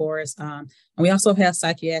testing, of course. And we also have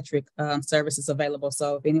psychiatric services available.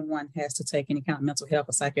 So if anyone has to take any kind of mental health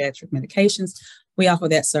or psychiatric medications, we offer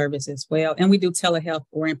that service as well. And we do telehealth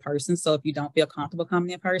or in person. So if you don't feel comfortable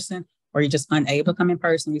coming in person, or you're just unable to come in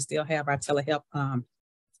person, we still have our telehealth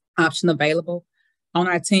option available. On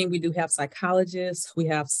our team, we do have psychologists, we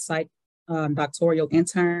have doctoral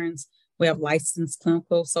interns, we have licensed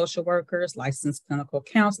clinical social workers, licensed clinical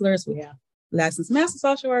counselors, we have licensed master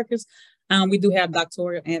social workers. We do have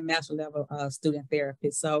doctoral and master level student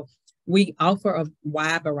therapists. So we offer a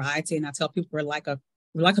wide variety, and I tell people we're like a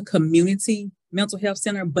community mental health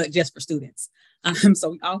center, but just for students. So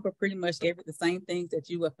we offer pretty much the same things that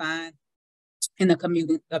you would find in a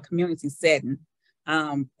community setting,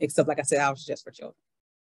 except like I said, ours is just for children.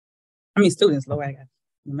 Students, Lord, I got to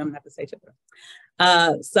remember not to say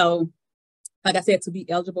children. So like I said, to be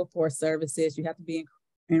eligible for services, you have to be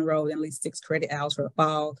enrolled in at least 6 credit hours for the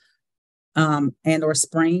fall and or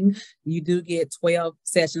spring. You do get 12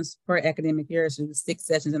 sessions per academic year. So 6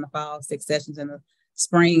 sessions in the fall, 6 sessions in the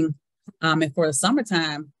spring. And for the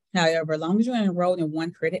summertime, however, as long as you're enrolled in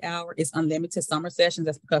 1 credit hour, it's unlimited summer sessions.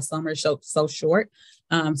 That's because summer is so short.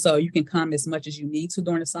 So you can come as much as you need to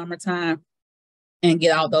during the summertime and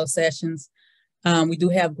get all those sessions. We do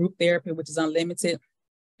have group therapy, which is unlimited.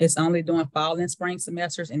 It's only during fall and spring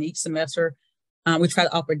semesters, and each semester we try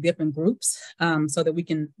to offer different groups so that we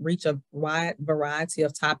can reach a wide variety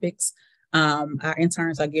of topics. Our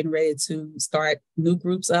interns are getting ready to start new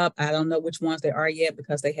groups up. I don't know which ones they are yet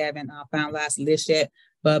because they haven't finalized the list yet,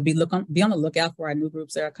 but be on the lookout for our new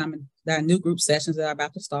groups that are coming, our new group sessions that are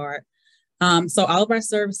about to start. So all of our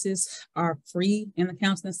services are free in the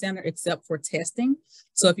Counseling Center except for testing.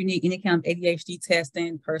 So if you need any kind of ADHD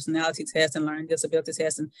testing, personality testing, learning disability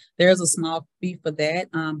testing, there's a small fee for that.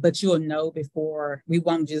 But you'll know before. We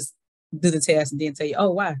won't just do the test and then tell you, oh,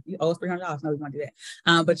 wow, you owe us $300. No, we won't do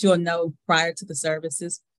that. But you'll know prior to the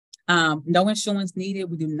services. No insurance needed.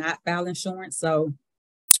 We do not file insurance. So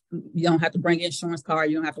you don't have to bring an insurance card.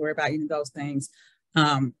 You don't have to worry about any of those things.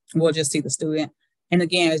 We'll just see the student. And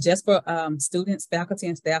again, it's just for students, faculty,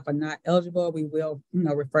 and staff are not eligible. We will,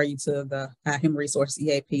 refer you to the Human Resource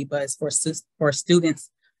EAP, but it's for students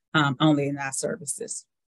only in our services.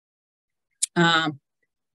 And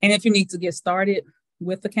if you need to get started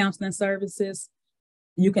with the counseling services,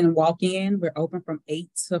 You can walk in. We're open from 8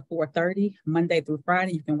 to 4:30, Monday through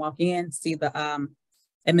Friday. You can walk in, see the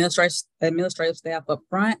administrative staff up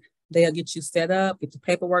front. They'll get you set up, get your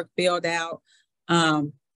paperwork filled out.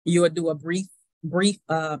 You'll do a brief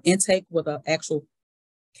intake with an actual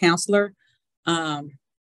counselor. They'll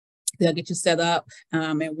get you set up.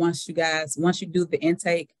 And once you do the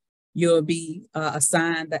intake, you'll be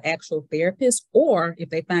assigned the actual therapist, or if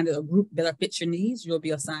they find a group that fits your needs, you'll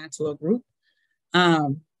be assigned to a group.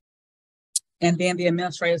 And then the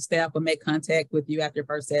administrative staff will make contact with you after your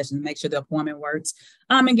first session to make sure the appointment works,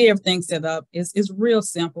 and get everything set up. It's real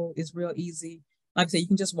simple. It's real easy. Like I said, you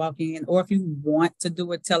can just walk in, or if you want to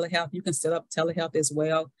do a telehealth, you can set up telehealth as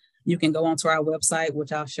well. You can go onto our website,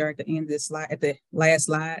 which I'll share at the end of this slide, at the last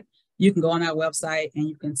slide. You can go on our website and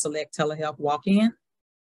you can select telehealth walk-in,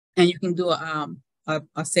 and you can do a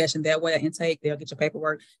session that way, an intake. They'll get your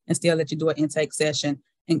paperwork and still let you do an intake session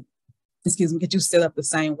and get you set up the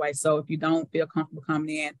same way. So if you don't feel comfortable coming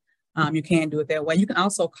in, you can do it that way. You can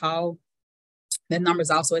also call. That number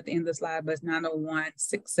is also at the end of the slide, but it's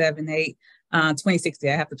 901-678-2060.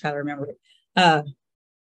 I have to try to remember it.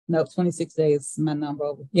 No, 2068 is my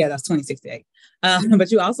number. Yeah, that's 2068.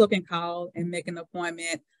 But you also can call and make an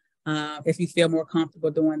appointment if you feel more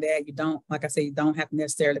comfortable doing that. You don't, like I said, you don't have to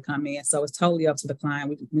necessarily come in. So it's totally up to the client.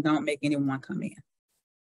 We don't make anyone come in.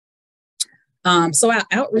 So our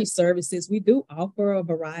outreach services, we do offer a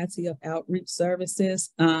variety of outreach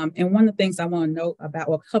services. And one of the things I want to note about,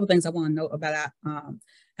 well, a couple of things I want to note about our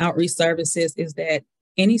outreach services is that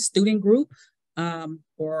any student group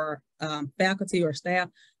or faculty or staff,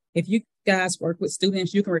 if you guys work with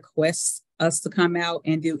students, you can request us to come out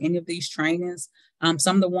and do any of these trainings.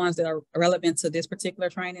 Some of the ones that are relevant to this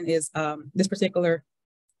particular training is this particular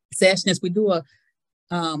session is we do a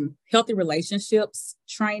healthy relationships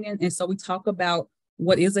training. And so we talk about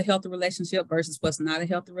what is a healthy relationship versus what's not a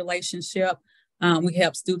healthy relationship. We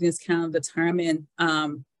help students kind of determine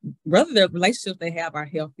whether the relationships they have are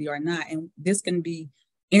healthy or not. And this can be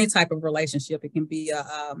any type of relationship. It can be a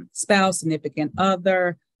spouse, significant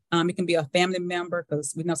other. It can be a family member,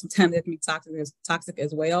 because we know sometimes it can be toxic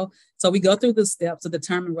as well. So we go through the steps to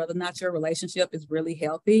determine whether or not your relationship is really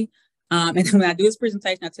healthy. And when I do this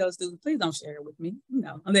presentation, I tell the students, please don't share it with me,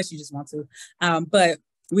 unless you just want to. But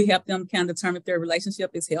we help them kind of determine if their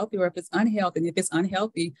relationship is healthy or if it's unhealthy. And if it's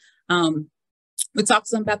unhealthy, we talk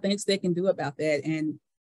to them about things they can do about that. And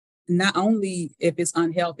not only if it's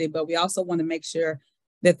unhealthy, but we also want to make sure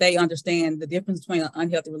that they understand the difference between an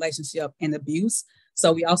unhealthy relationship and abuse.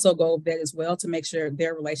 So we also go over that as well to make sure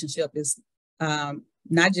their relationship is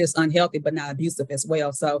not just unhealthy, but not abusive as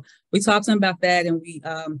well. So we talk to them about that, and we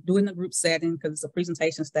do it in a group setting because it's a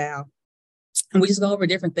presentation style. And we just go over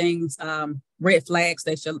different things, red flags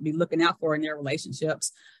they should be looking out for in their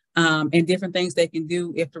relationships, and different things they can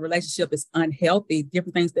do if the relationship is unhealthy,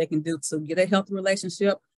 different things they can do to get a healthy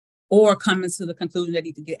relationship or come into the conclusion they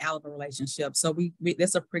need to get out of a relationship. So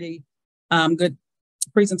that's a pretty good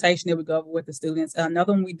presentation that we go over with the students.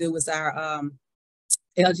 Another one we do is our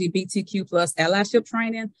LGBTQ plus allyship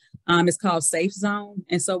training. It's called Safe Zone.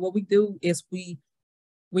 And so what we do is we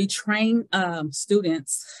train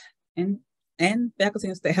students and faculty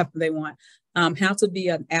and staff if they want how to be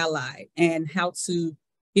an ally and how to,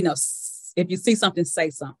 if you see something, say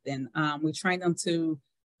something. We train them to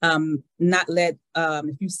not let,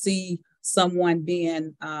 if you see someone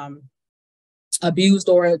being abused,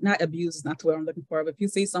 or not abused is not the word I'm looking for, but if you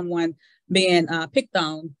see someone being picked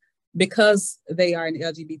on because they are in the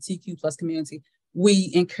LGBTQ plus community, we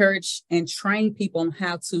encourage and train people on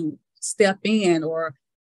how to step in, or,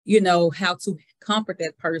 how to comfort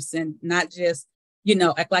that person, not just,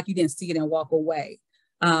 act like you didn't see it and walk away.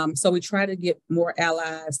 So we try to get more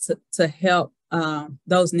allies to help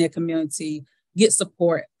those in their community get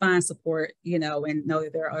support, find support, and know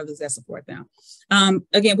that there are others that support them.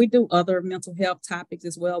 Again, we do other mental health topics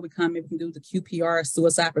as well. We can do the QPR,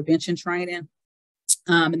 suicide prevention training.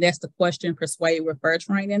 And that's the question, persuade, refer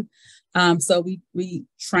training. So we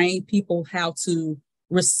train people how to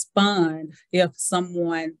respond if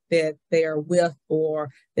someone that they are with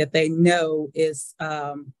or that they know is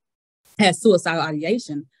has suicidal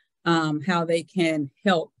ideation, how they can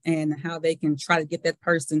help and how they can try to get that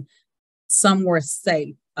person somewhere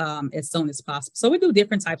safe as soon as possible. So we do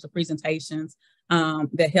different types of presentations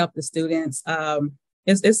that help the students.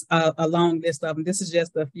 It's a long list of them. This is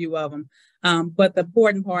just a few of them. But the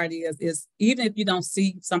important part is even if you don't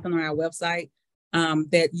see something on our website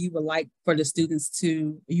that you would like for the students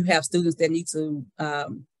to, you have students that need to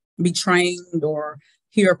be trained or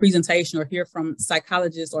hear a presentation or hear from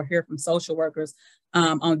psychologists or hear from social workers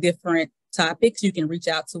on different topics, you can reach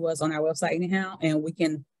out to us on our website anyhow, and we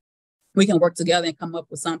can work together and come up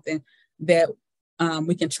with something that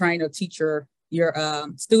we can train or teach your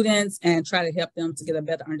students and try to help them to get a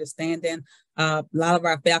better understanding. A lot of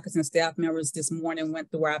our faculty and staff members this morning went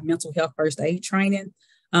through our mental health first aid training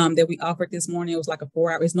that we offered this morning. It was like a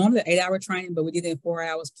 4-hour, it's normally an 8-hour training, but we did it in 4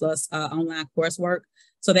 hours plus online coursework.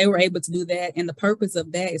 So they were able to do that. And the purpose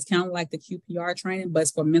of that is kind of like the QPR training, but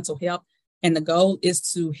it's for mental health. And the goal is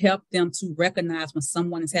to help them to recognize when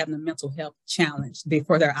someone is having a mental health challenge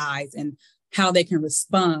before their eyes and how they can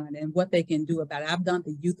respond and what they can do about it. I've done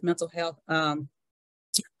the youth mental health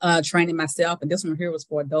training myself, and this one here was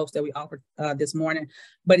for adults that we offered this morning.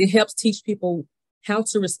 But it helps teach people how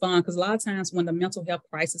to respond, because a lot of times when the mental health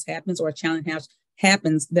crisis happens or a challenge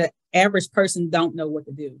happens, the average person don't know what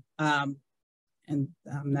to do. And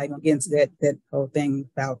I'm not even gonna get into that whole thing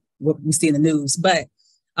about what we see in the news, but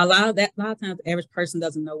a lot of times the average person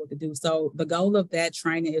doesn't know what to do. So the goal of that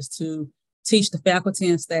training is to teach the faculty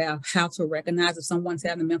and staff how to recognize if someone's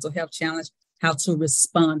having a mental health challenge, how to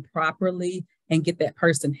respond properly and get that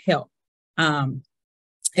person help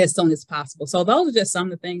as soon as possible. So those are just some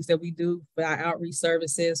of the things that we do for our outreach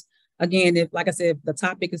services. Again, if, like I said, if the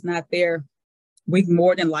topic is not there, we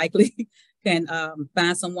more than likely can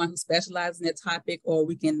find someone who specializes in that topic, or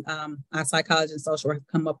we can, our psychologists and social workers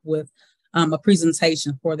come up with a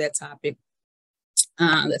presentation for that topic.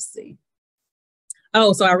 Let's see.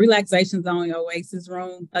 Oh, so our relaxation zone, Oasis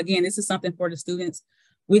room. Again, this is something for the students.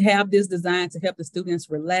 We have this designed to help the students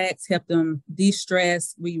relax, help them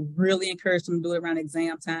de-stress. We really encourage them to do it around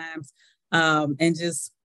exam times and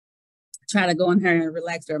just try to go in there and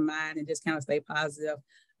relax their mind and just kind of stay positive.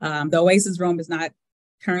 The Oasis room is not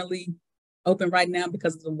currently open right now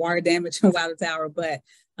because of the water damage in Wilder Tower, but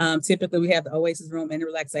typically we have the Oasis room and the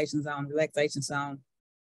relaxation zone. Relaxation zone,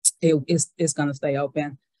 it's going to stay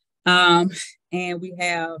open. And we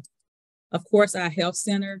have, of course, our health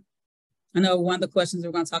center. I know one of the questions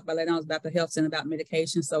we're going to talk about later on is about the health center, about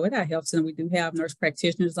medication. So at our health center, we do have nurse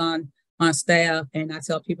practitioners on staff, and I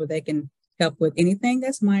tell people they can help with anything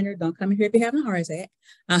that's minor. Don't come in here if you're having a heart attack.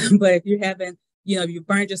 But if you're having, if you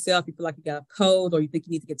burned yourself, you feel like you got a cold, or you think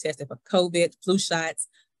you need to get tested for COVID, flu shots,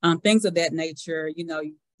 things of that nature,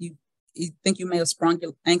 you think you may have sprung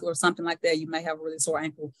your ankle or something like that, you may have a really sore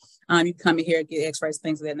ankle. You come in here and get x-rays,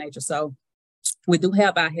 things of that nature. So we do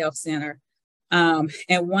have our health center. And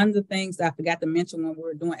one of the things that I forgot to mention when we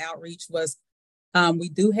were doing outreach was we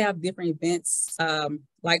do have different events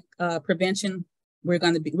like prevention.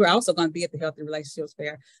 We're also going to be at the Healthy Relationships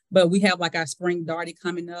Fair, but we have like our spring darty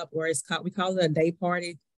coming up, where we call it a day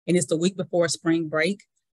party, and it's the week before spring break.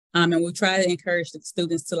 And we try to encourage the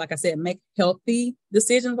students to, like I said, make healthy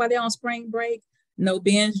decisions while they're on spring break. No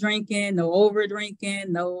binge drinking, no over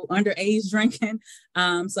drinking, no underage drinking.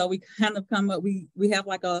 So we kind of come up, we have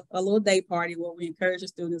like a little day party where we encourage the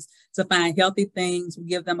students to find healthy things. We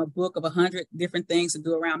give them a book of 100 different things to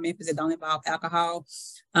do around Memphis that don't involve alcohol.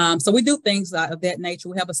 So we do things of that nature.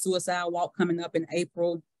 We have a suicide walk coming up in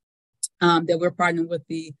April that we're partnering with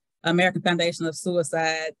the American Foundation of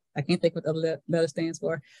Suicide. I can't think what the letter stands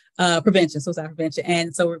for, suicide prevention.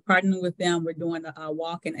 And so we're partnering with them. We're doing a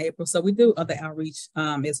walk in April. So we do other outreach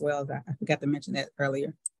as well. I forgot to mention that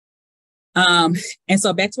earlier. And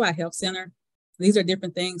so back to our health center. These are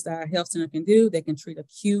different things that our health center can do. They can treat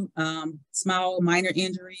acute, small, minor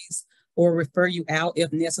injuries, or refer you out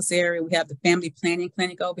if necessary. We have the family planning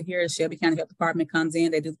clinic over here. Shelby County Health Department comes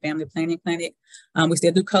in. They do the family planning clinic. We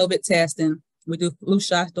still do COVID testing. We do flu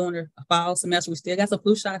shots during the fall semester. We still got some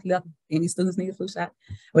flu shots left. Any students need a flu shot,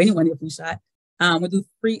 or anyone need a flu shot. We do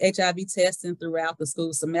free HIV testing throughout the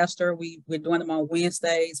school semester. We're doing them on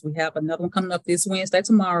Wednesdays. We have another one coming up this Wednesday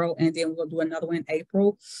tomorrow, and then we'll do another one in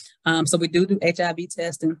April. So we do HIV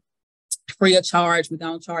testing free of charge. We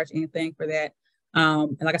don't charge anything for that.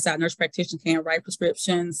 And like I said, nurse practitioner can write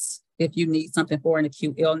prescriptions if you need something for an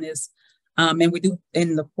acute illness. And we do,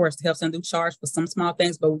 and of course, the health center do charge for some small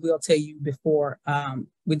things, but we will tell you before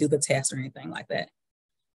we do the test or anything like that.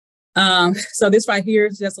 So this right here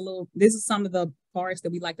is just this is some of the parts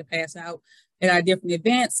that we like to pass out at our different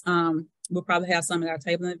events. We'll probably have some at our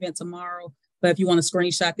tabling event tomorrow, but if you want to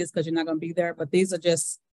screenshot this because you're not going to be there, but these are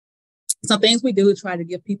just some things we do to try to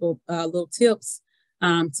give people little tips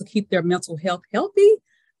to keep their mental health healthy.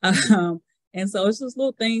 And so it's just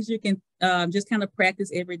little things you can just kind of practice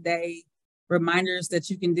every day. Reminders that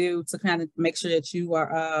you can do to kind of make sure that you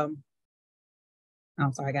are,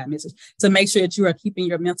 I'm sorry, I got a message, to make sure that you are keeping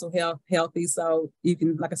your mental health healthy. So you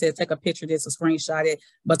can, like I said, take a picture of this or screenshot it,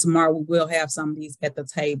 but tomorrow we will have some of these at the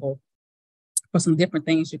table for some different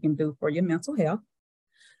things you can do for your mental health.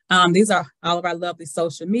 These are all of our lovely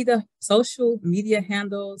social media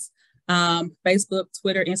handles. Facebook,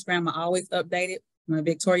 Twitter, Instagram are always updated. When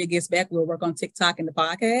Victoria gets back, we'll work on TikTok and the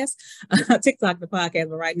podcast. TikTok, the podcast,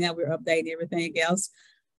 but right now we're updating everything else.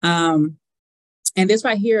 And this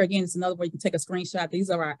right here, again, is another way you can take a screenshot. These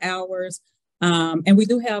are our hours. And we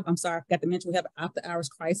do have, I'm sorry, I forgot to mention, we have an after-hours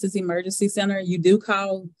crisis emergency center. You do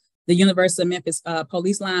call the University of Memphis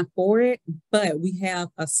police line for it, but we have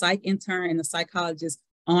a psych intern and a psychologist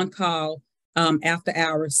on call after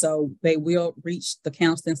hours. So they will reach the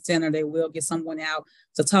counseling center. They will get someone out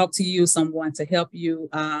to talk to you, someone to help you,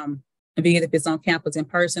 be it if it's on campus in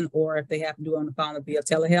person or if they have to do it on the phone or via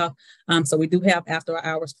telehealth. So we do have after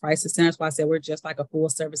hours crisis centers. Why I said we're just like a full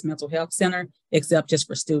service mental health center, except just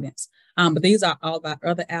for students. But these are all of our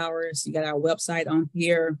other hours. You got our website on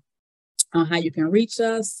here on how you can reach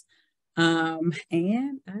us. And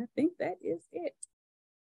I think that is it.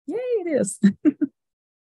 Yay, it is.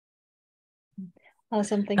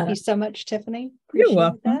 Awesome. Thank you so much, Tiffany. You're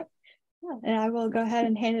welcome. That. Yeah, and I will go ahead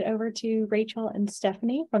and hand it over to Rachel and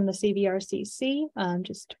Stephanie from the CVRCC,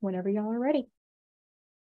 just whenever y'all are ready.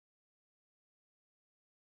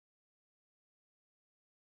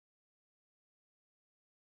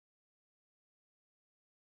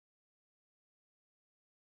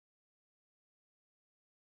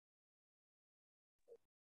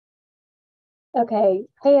 Okay.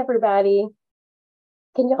 Hey, everybody.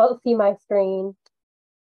 Can y'all see my screen?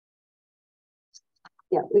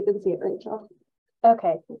 Yeah, we can see it, Rachel.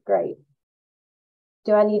 Okay, great.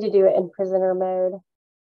 Do I need to do it in presenter mode?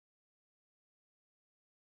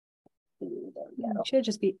 There we go. You should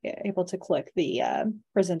just be able to click the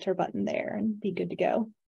presenter button there and be good to go.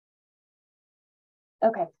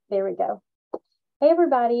 Okay, there we go. Hey,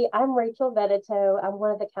 everybody. I'm Rachel Vedito. I'm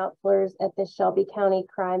one of the counselors at the Shelby County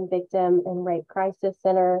Crime Victim and Rape Crisis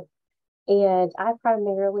Center. And I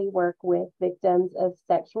primarily work with victims of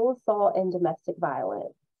sexual assault and domestic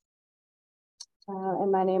violence.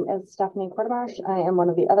 And my name is Stephanie Quartermarsh. I am one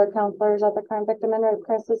of the other counselors at the Crime Victim and Rape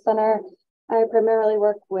Crisis Center. I primarily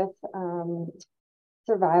work with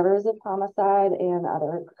survivors of homicide and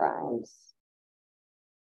other crimes.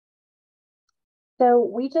 So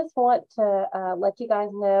we just want to let you guys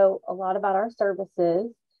know a lot about our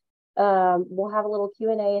services. We'll have a little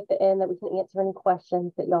Q&A at the end that we can answer any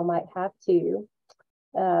questions that y'all might have too.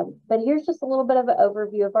 But here's just a little bit of an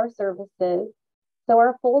overview of our services. So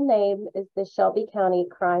our full name is the Shelby County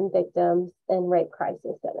Crime Victims and Rape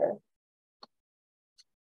Crisis Center.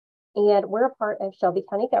 And we're a part of Shelby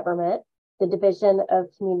County Government, the Division of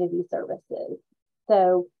Community Services.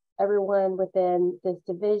 So everyone within this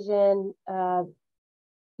division,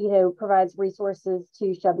 provides resources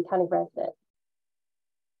to Shelby County residents.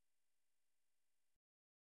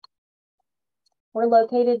 We're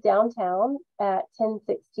located downtown at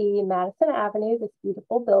 1060 Madison Avenue, this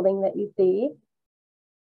beautiful building that you see.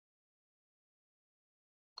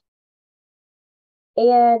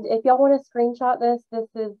 And if y'all want to screenshot this, this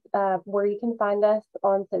is where you can find us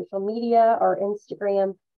on social media. Our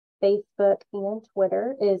Instagram, Facebook, and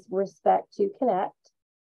Twitter is Respect to Connect,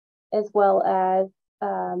 as well as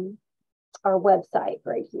our website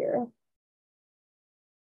right here.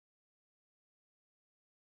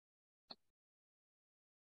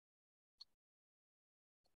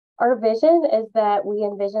 Our vision is that we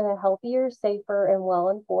envision a healthier, safer, and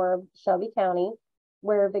well-informed Shelby County,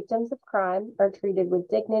 where victims of crime are treated with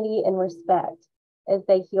dignity and respect as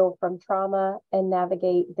they heal from trauma and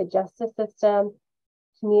navigate the justice system,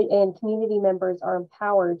 and community members are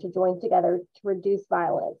empowered to join together to reduce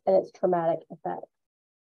violence and its traumatic effects.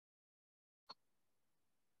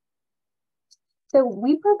 So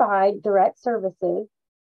we provide direct services.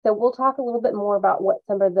 So we'll talk a little bit more about what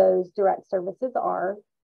some of those direct services are.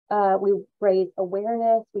 We raise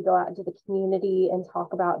awareness, we go out into the community and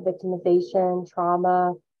talk about victimization,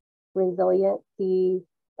 trauma, resiliency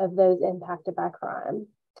of those impacted by crime.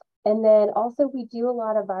 And then also we do a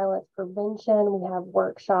lot of violence prevention. We have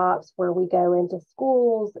workshops where we go into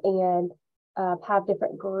schools and have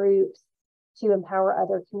different groups to empower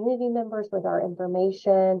other community members with our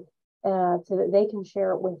information so that they can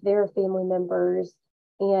share it with their family members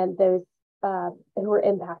and those who are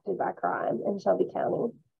impacted by crime in Shelby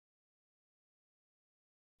County.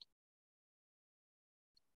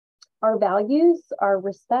 Our values are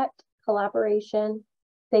respect, collaboration,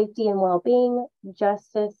 safety and well-being,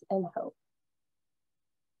 justice, and hope.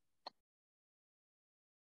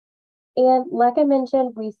 And like I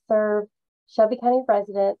mentioned, we serve Shelby County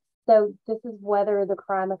residents. So this is whether the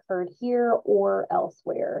crime occurred here or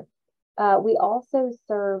elsewhere. We also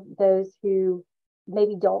serve those who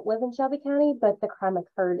maybe don't live in Shelby County, but the crime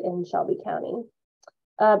occurred in Shelby County.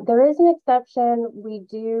 There is an exception. We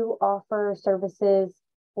do offer services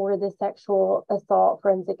for the sexual assault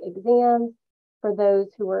forensic exams for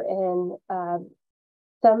those who are in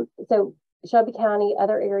so Shelby County,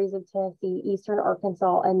 other areas of Tennessee, Eastern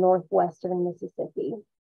Arkansas, and Northwestern Mississippi.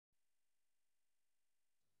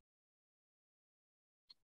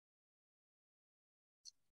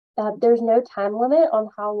 There's no time limit on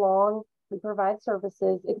how long we provide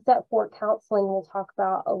services, except for counseling we'll talk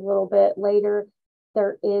about a little bit later.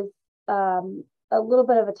 There is a little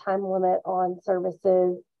bit of a time limit on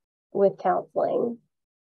services with counseling.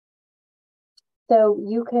 So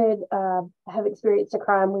you could have experienced a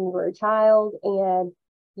crime when you were a child, and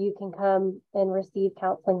you can come and receive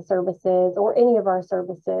counseling services or any of our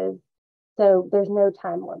services. So there's no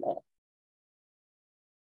time limit.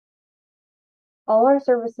 All our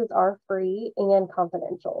services are free and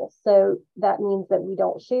confidential. So that means that we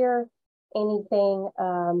don't share anything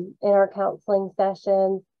in our counseling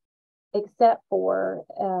sessions, except for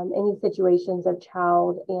any situations of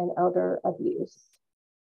child and elder abuse.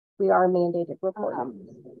 We are mandated reporting.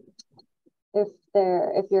 If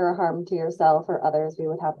you're a harm to yourself or others, we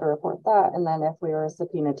would have to report that. And then if we were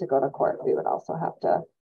subpoenaed to go to court, we would also have to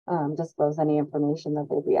disclose any information that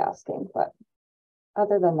they'd be asking. But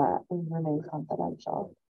other than that, we remain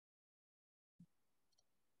confidential.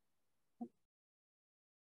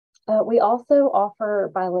 We also offer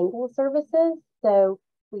bilingual services. So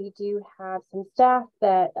we do have some staff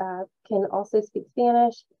that can also speak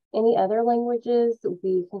Spanish. Any other languages,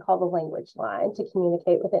 we can call the language line to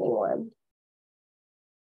communicate with anyone.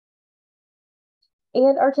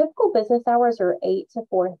 And our typical business hours are 8 to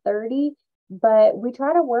 4:30, but we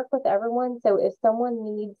try to work with everyone. So if someone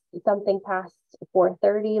needs something past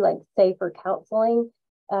 4:30, like say for counseling,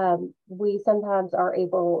 we sometimes are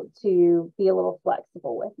able to be a little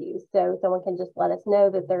flexible with you. So someone can just let us know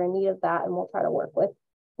that they're in need of that, and we'll try to work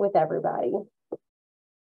with everybody.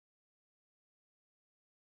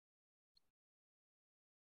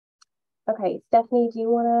 Okay, Stephanie, do you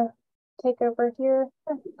want to take over here?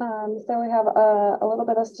 So we have a little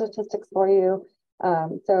bit of statistics for you.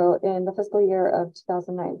 So in the fiscal year of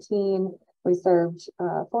 2019, we served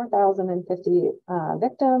 4,050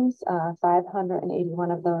 victims.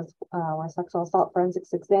 581 of those were sexual assault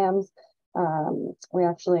forensics exams. We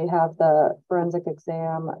actually have the forensic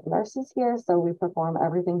exam nurses here, so we perform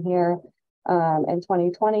everything here. In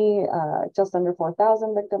 2020, just under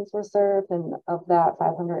 4,000 victims were served, and of that,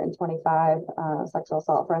 525 sexual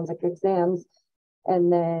assault forensic exams.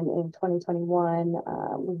 And then in 2021,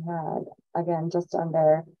 we had, again, just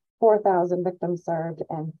under 4,000 victims served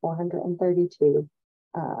and 432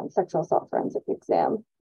 sexual assault forensic exams.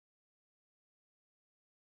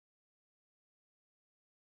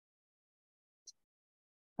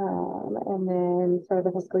 And then for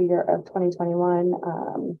the fiscal year of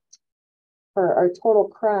 2021, for our total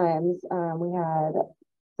crimes, we had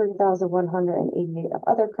 3,188 of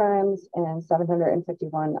other crimes and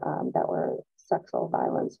 751 that were sexual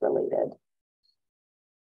violence related.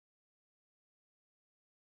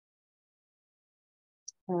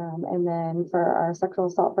 And then for our sexual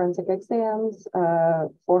assault forensic exams,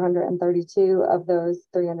 432 of those,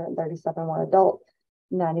 337 were adult,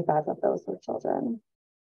 95 of those were children.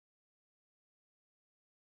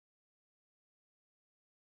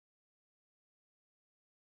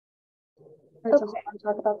 Okay. Want to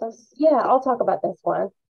talk about this? Yeah, I'll talk about this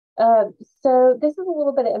one. So this is a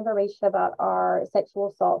little bit of information about our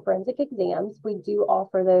sexual assault forensic exams. We do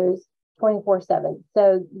offer those 24/7.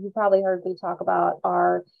 So you probably heard me talk about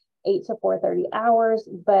our 8 to 4:30 hours,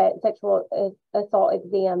 but sexual assault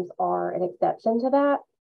exams are an exception to that.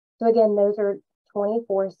 So again, those are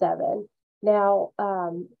 24/7. Now,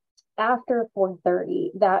 after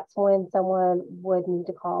 4:30, that's when someone would need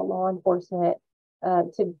to call law enforcement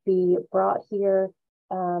to be brought here.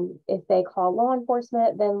 If they call law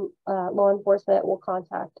enforcement, then law enforcement will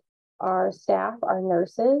contact our staff, our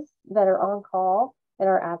nurses that are on call, and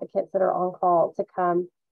our advocates that are on call to come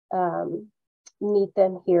meet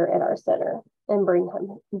them here at our center and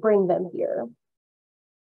bring them here.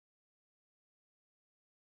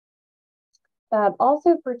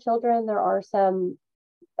 Also for children, there are some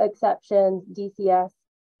exceptions. DCS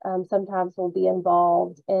sometimes will be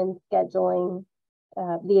involved in scheduling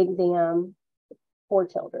the exam for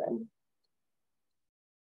children.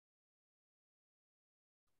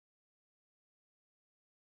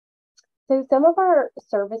 So some of our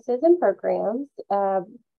services and programs,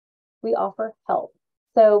 we offer help.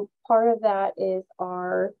 So part of that is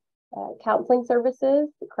our counseling services,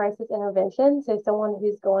 crisis intervention. So someone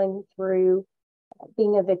who's going through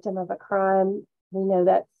being a victim of a crime, we know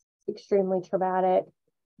that's extremely traumatic.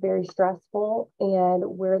 very stressful, and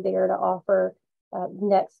we're there to offer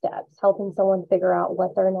next steps, helping someone figure out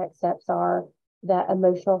what their next steps are, that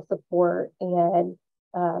emotional support, and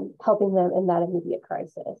helping them in that immediate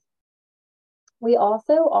crisis. We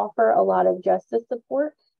also offer a lot of justice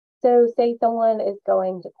support. So say someone is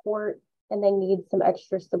going to court and they need some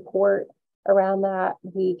extra support around that,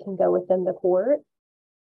 we can go with them to court.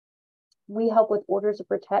 We help with orders of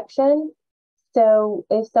protection. So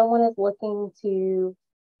if someone is looking to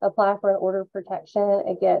apply for an order of protection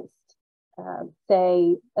against,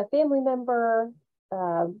 say, a family member,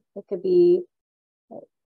 it could be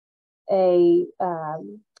a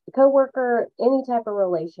coworker, any type of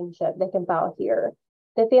relationship, they can file here.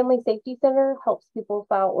 The Family Safety Center helps people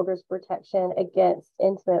file orders of protection against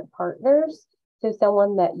intimate partners. So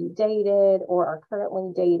someone that you dated or are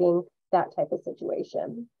currently dating, that type of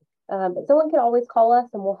situation. But someone can always call us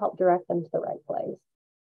and we'll help direct them to the right place.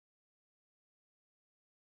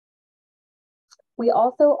 We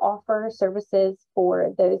also offer services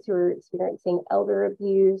for those who are experiencing elder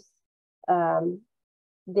abuse, the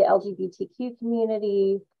LGBTQ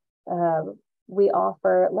community. We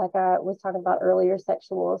offer, like I was talking about earlier,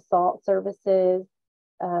 sexual assault services,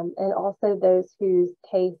 and also those whose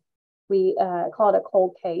case, we call it a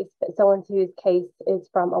cold case, but someone whose case is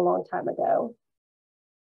from a long time ago.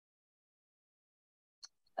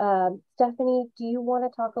 Stephanie, do you want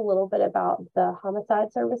to talk a little bit about the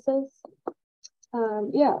homicide services?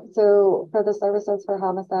 Yeah, so for the services for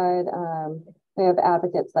homicide, we have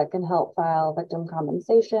advocates that can help file victim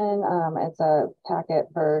compensation. It's a packet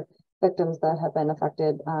for victims that have been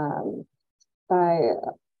affected by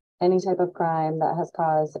any type of crime that has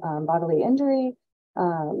caused bodily injury.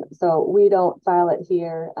 So we don't file it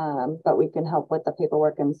here, but we can help with the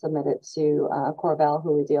paperwork and submit it to Corval,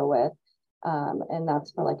 who we deal with. And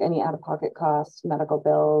that's for like any out-of-pocket costs, medical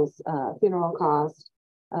bills, funeral costs.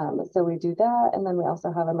 So we do that. And then we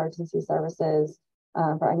also have emergency services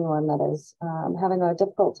for anyone that is having a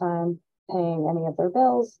difficult time paying any of their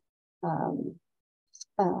bills.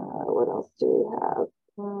 What else do we have?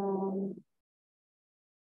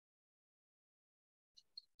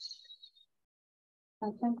 I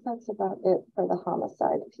think that's about it for the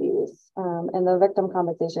homicide piece. And the victim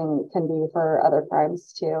compensation can be for other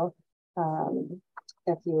crimes too.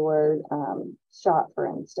 If you were shot, for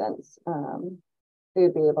instance, we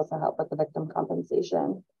would be able to help with the victim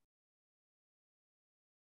compensation.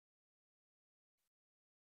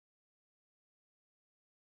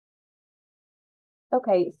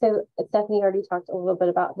 Okay, so Stephanie already talked a little bit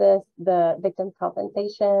about this, the victim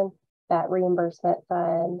compensation, that reimbursement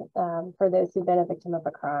fund for those who've been a victim of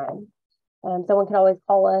a crime. Someone can always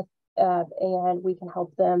call us and we can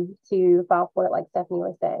help them to file for it, like Stephanie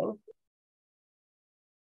was saying.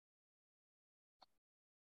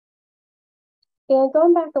 And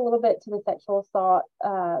going back a little bit to the sexual assault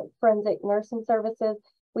forensic nursing services,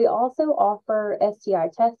 we also offer STI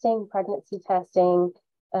testing, pregnancy testing,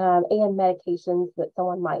 and medications that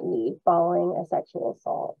someone might need following a sexual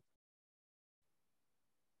assault.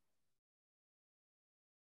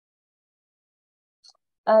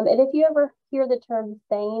 And if you ever hear the term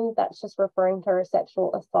SANE, that's just referring to our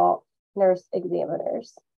sexual assault nurse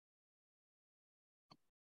examiners.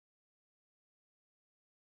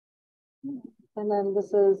 And then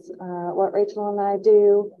this is what Rachel and I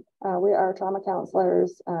do. We are trauma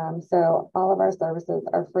counselors, so all of our services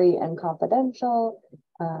are free and confidential.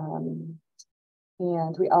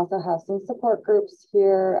 And we also have some support groups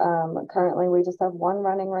here. Currently, we just have one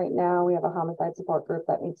running right now. We have a homicide support group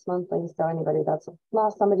that meets monthly. So anybody that's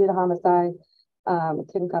lost somebody to homicide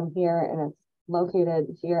can come here, and it's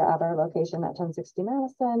located here at our location at 1060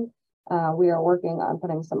 Madison. We are working on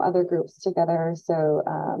putting some other groups together. So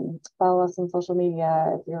follow us on social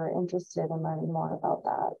media if you're interested in learning more about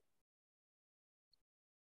that.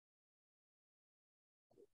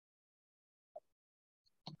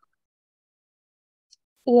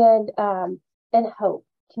 And hope,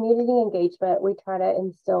 community engagement. We try to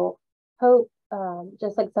instill hope,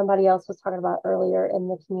 just like somebody else was talking about earlier in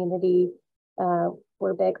the community.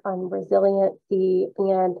 We're big on resiliency,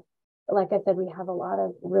 and like I said, we have a lot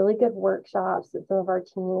of really good workshops that some of our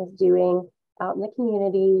team is doing out in the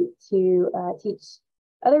community to teach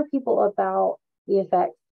other people about the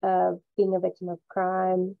effects of being a victim of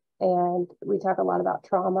crime. And we talk a lot about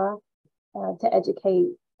trauma to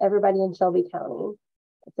educate everybody in Shelby County,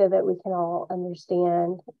 so that we can all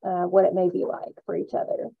understand what it may be like for each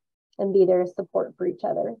other and be there to support for each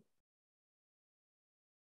other.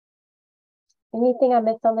 Anything I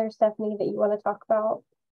missed on there, Stephanie, that you want to talk about?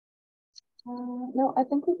 No, I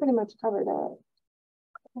think we pretty much covered it.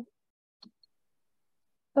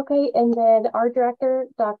 Okay, and then our director,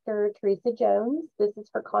 Dr. Teresa Jones, this is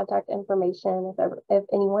for contact information if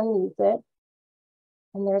anyone needs it.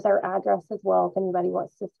 And there's our address as well if anybody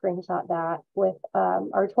wants to screenshot that with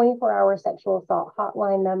our 24-hour sexual assault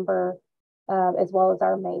hotline number, as well as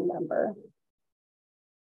our main number.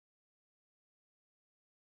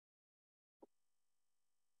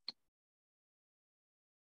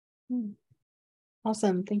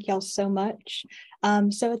 Awesome. Thank y'all so much.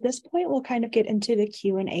 So at this point, we'll kind of get into the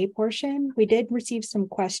Q&A portion. We did receive some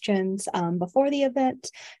questions before the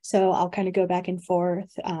event, so I'll kind of go back and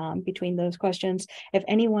forth between those questions. If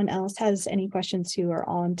anyone else has any questions who are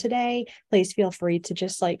on today, please feel free to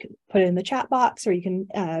just like put it in the chat box, or you can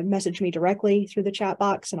message me directly through the chat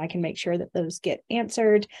box and I can make sure that those get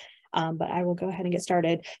answered. But I will go ahead and get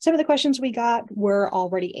started. Some of the questions we got were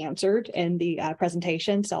already answered in the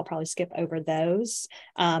presentation, so I'll probably skip over those.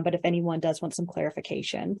 But if anyone does want some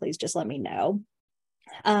clarification, please just let me know.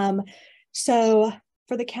 So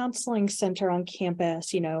for the counseling center on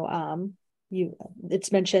campus,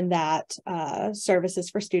 it's mentioned that services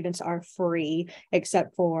for students are free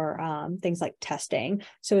except for things like testing.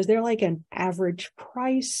 So is there like an average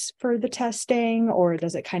price for the testing, or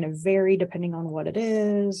does it kind of vary depending on what it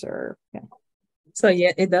is? Or yeah. So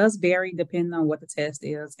yeah, it does vary depending on what the test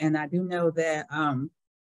is. And I do know that the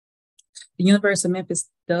University of Memphis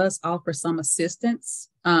does offer some assistance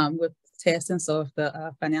with testing. So if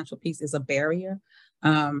the financial piece is a barrier,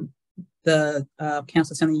 the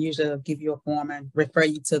counseling center usually will give you a form and refer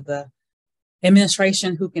you to the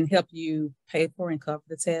administration who can help you pay for and cover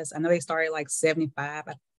the test. I know they start at like 75.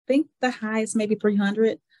 I think the highest maybe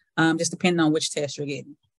 300, just depending on which test you're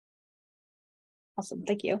getting. Awesome,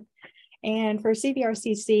 thank you. And for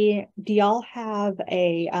CVRCC, do y'all have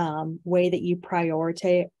a way that you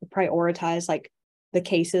prioritize like the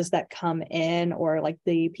cases that come in, or like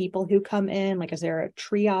the people who come in? Like, is there a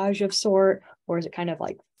triage of sort, or is it kind of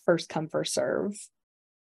like first come, first serve?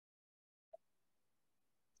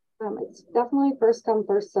 It's definitely first come,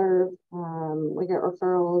 first serve. We get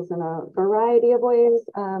referrals in a variety of ways.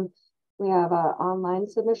 We have an online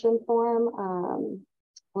submission form,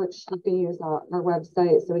 which you can use on our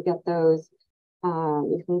website. So we get those.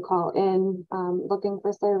 You can call in looking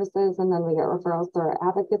for services, and then we get referrals through our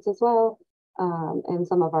advocates as well. And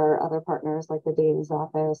some of our other partners like the DA's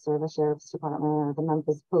office or the Sheriff's Department or the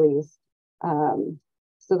Memphis Police.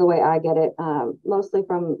 So the way I get it, mostly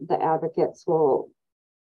from the advocates will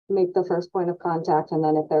make the first point of contact. And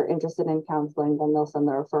then if they're interested in counseling, then they'll send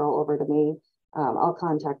the referral over to me. I'll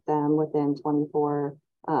contact them within 24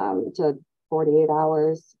 to 48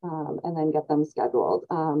 hours and then get them scheduled.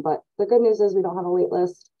 But the good news is we don't have a wait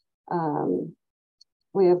list.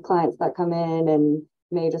 We have clients that come in and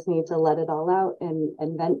may just need to let it all out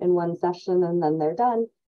and vent in one session, and then they're done.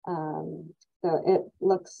 So it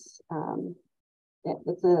looks,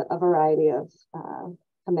 it's a variety of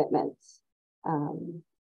commitments.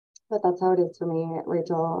 But that's how it is for me,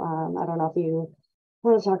 Rachel. I don't know if you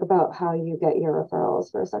want to talk about how you get your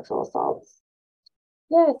referrals for sexual assaults.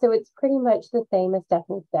 Yeah, so it's pretty much the same as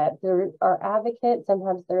Stephanie said. There are advocates.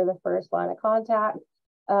 Sometimes they're the first line of contact.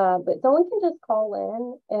 But someone can just call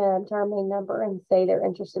in to our main number and say they're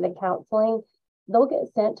interested in counseling. They'll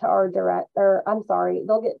get sent to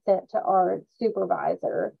they'll get sent to our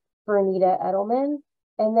supervisor, Anita Edelman.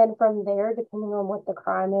 And then from there, depending on what the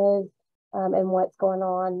crime is and what's going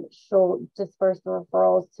on, she'll disperse the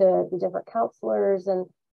referrals to the different counselors. And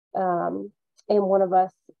one of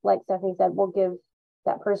us, like Stephanie said, will give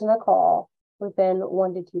that person a call within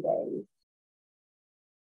 1 to 2 days.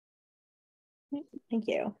 Thank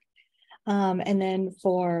you. And then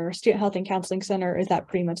for Student Health and Counseling Center, is that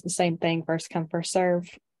pretty much the same thing, first come, first serve?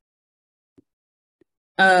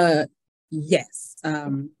 Yes.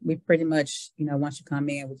 We pretty much, once you come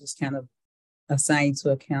in, we just kind of assign you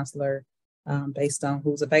to a counselor based on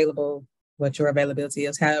who's available, what your availability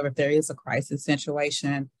is. However, if there is a crisis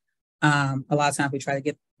situation, a lot of times we try to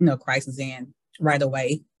get, crisis in right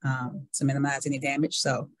away to minimize any damage.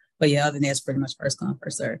 So, but yeah, other than that, it's pretty much first come,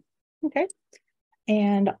 first serve. Okay.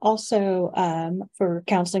 And also for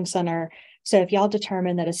Counseling Center, so if y'all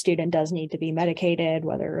determine that a student does need to be medicated,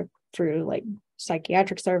 whether through like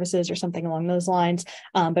psychiatric services or something along those lines,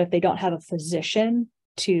 but if they don't have a physician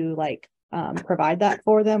to like provide that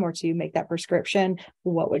for them or to make that prescription,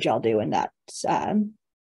 what would y'all do in that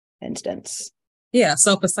instance? Yeah,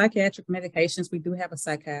 so for psychiatric medications, we do have a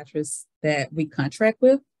psychiatrist that we contract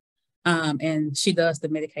with. And she does the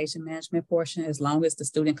medication management portion. As long as the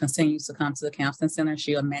student continues to come to the counseling center,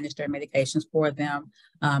 she'll manage their medications for them.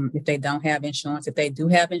 If they don't have insurance, if they do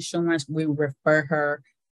have insurance, we refer her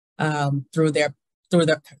through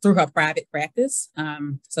through her private practice,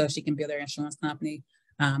 so she can build her insurance company.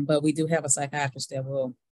 But we do have a psychiatrist that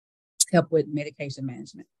will help with medication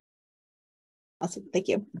management. Awesome, thank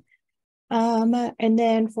you. And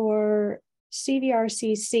then for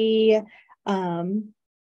CVRCC,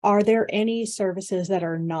 are there any services that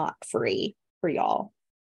are not free for y'all?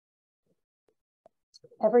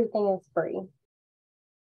 Everything is free.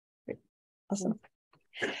 Awesome.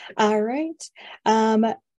 All right.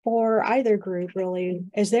 For either group, really,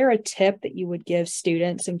 is there a tip that you would give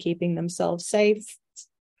students in keeping themselves safe?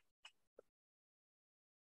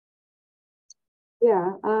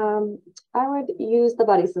 Yeah, I would use the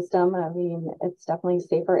buddy system. I mean, it's definitely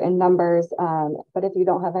safer in numbers, but if you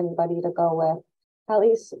don't have anybody to go with, at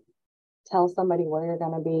least tell somebody where you're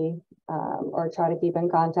going to be, or try to keep in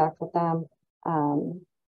contact with them,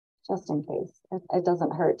 just in case. It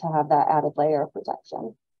doesn't hurt to have that added layer of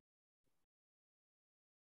protection.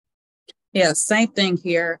 Yeah, same thing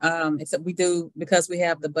here. Except we do, because we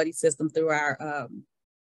have the buddy system through our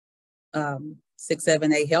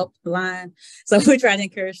 678 helpline. So we try to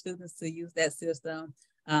encourage students to use that system,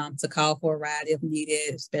 to call for a ride if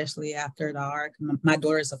needed, especially after dark. My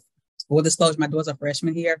daughter's full disclosure, my daughter's a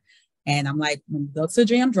freshman here. And I'm like, when you go to the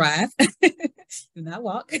gym, drive, do not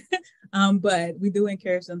walk. But we do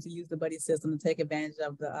encourage them to use the buddy system to take advantage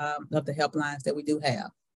of the helplines that we do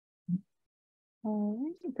have. All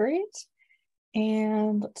right, great.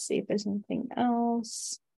 And let's see if there's anything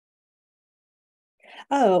else.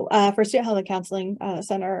 Oh, for Student Health and Counseling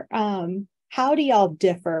Center, how do y'all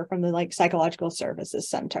differ from the Psychological Services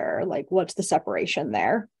Center? What's the separation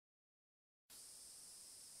there?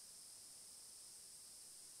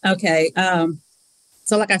 Okay.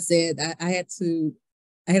 So like I said, I had to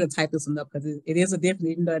type this one up because it is a difference,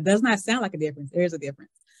 even though it does not sound like a difference. There is a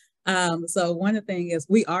difference. So one of the things is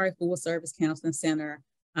we are a full service counseling center.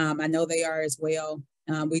 I know they are as well.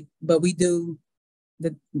 But we do,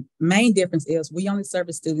 the main difference is we only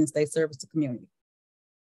service students, they service the community.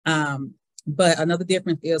 But another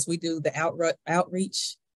difference is we do the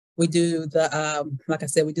outreach. We do the, like I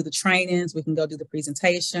said, we do the trainings. We can go do the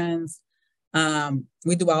presentations.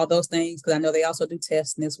 We do all those things because I know they also do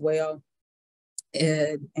testing as well.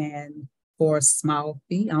 And for a small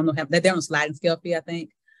fee, I don't know how they're on a sliding scale fee, I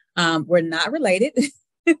think. We're not related.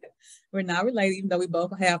 We're not related, even though we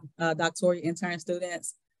both have doctoral intern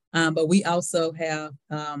students. But we also have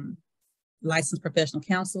licensed professional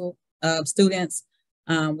counsel students.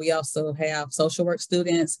 We also have social work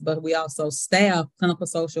students, but we also staff clinical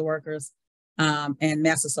social workers and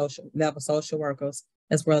master social level social workers,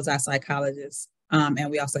 as well as our psychologists.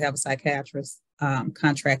 And we also have a psychiatrist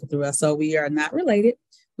contracted through us. So we are not related.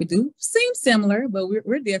 We do seem similar, but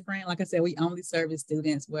we're different. Like I said, we only service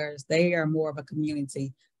students, whereas they are more of a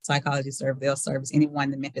community psychology service. They'll service anyone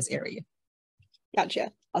in the Memphis area.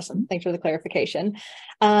 Gotcha. Awesome. Thanks for the clarification.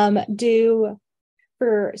 For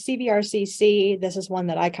CVRCC, this is one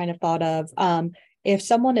that I kind of thought of. If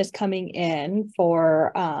someone is coming in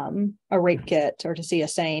for a rape kit or to see a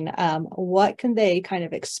SANE, what can they kind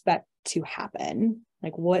of expect to happen?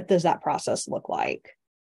 What does that process look like?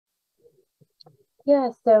 Yeah,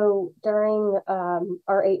 so during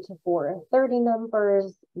our 8 to 4:30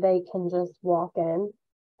 numbers, they can just walk in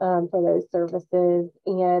for those services,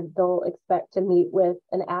 and they'll expect to meet with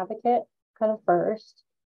an advocate kind of first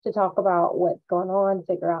to talk about what's going on,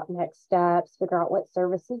 figure out next steps, figure out what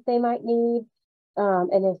services they might need,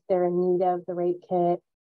 and if they're in need of the rape kit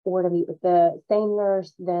or to meet with the SANE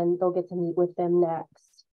nurse, then they'll get to meet with them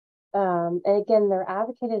next. And again, their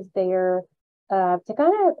advocate is there to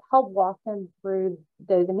kind of help walk them through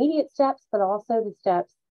those immediate steps, but also the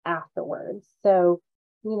steps afterwards. So,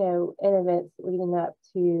 in events leading up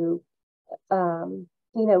to,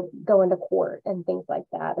 going to court and things like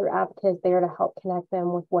that, their advocate is there to help connect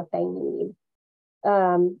them with what they need.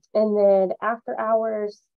 And then after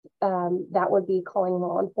hours, that would be calling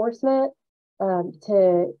law enforcement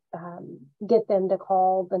to get them to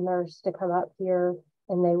call the nurse to come up here,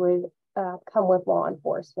 and they would come with law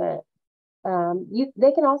enforcement.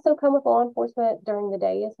 They can also come with law enforcement during the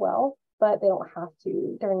day as well, but they don't have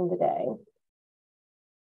to during the day.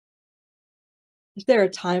 Is there a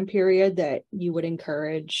time period that you would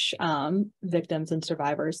encourage victims and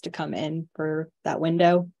survivors to come in for that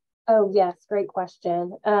window? Oh, yes, great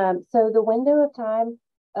question. So the window of time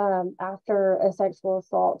after a sexual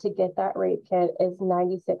assault to get that rape kit is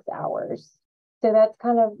 96 hours. So that's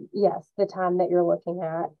kind of, yes, the time that you're looking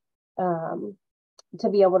at to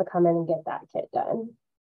be able to come in and get that kit done.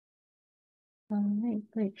 All right,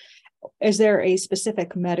 great. Is there a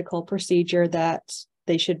specific medical procedure that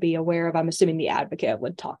they should be aware of? I'm assuming the advocate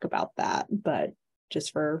would talk about that, but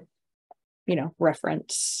just for,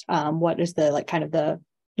 reference what is the like kind of the,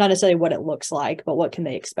 not necessarily what it looks like, but what can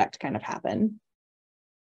they expect to kind of happen?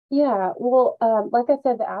 Yeah, well, like I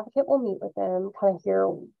said, the advocate will meet with them, kind of hear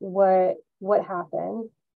what happened,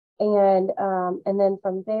 and then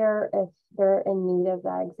from there, if they're in need of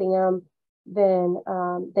that exam, then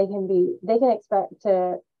they can expect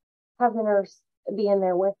to have the nurse be in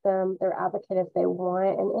there with them, their advocate if they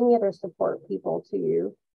want, and any other support people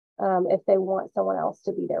too, if they want someone else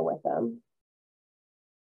to be there with them.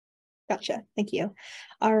 Gotcha. Thank you.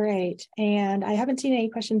 All right. And I haven't seen any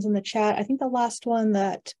questions in the chat. I think the last one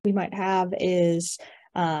that we might have is,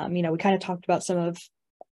 we kind of talked about some of,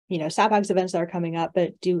 SAPAC's events that are coming up,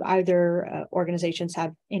 but do either organizations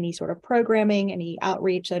have any sort of programming, any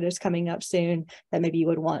outreach that is coming up soon that maybe you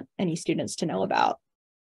would want any students to know about?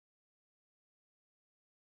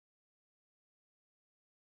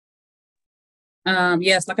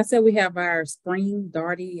 Yes, like I said, we have our spring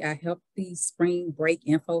Darty, our healthy spring break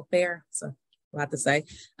info fair. So a lot to say.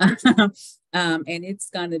 And it's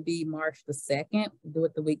going to be March the 2nd. We do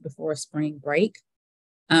it the week before spring break.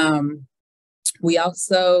 We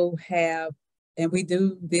also have, and we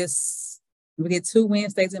do this, we did 2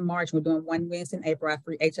 Wednesdays in March. We're doing 1 Wednesday in April, our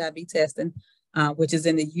free HIV testing, which is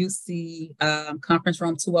in the UC conference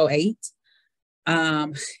room 208.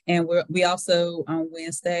 And we also on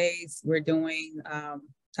Wednesdays, we're doing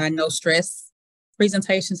our no stress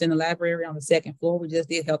presentations in the library on the 2nd floor. We just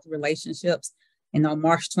did healthy relationships. And on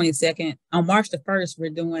March 22nd, on March the 1st, we're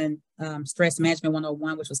doing stress management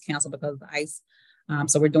 101, which was canceled because of the ice.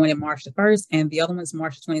 So we're doing it March the 1st, and the other one is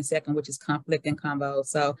March the 22nd, which is conflict and convo.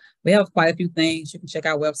 So we have quite a few things. You can check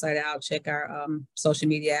our website out, check our social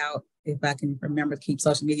media out. If I can remember to keep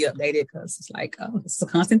social media updated, because it's like, it's a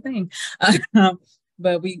constant thing.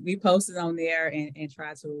 But we post it on there and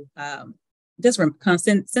try to just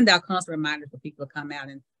send out constant reminders for people to come out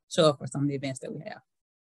and show up for some of the events that we have.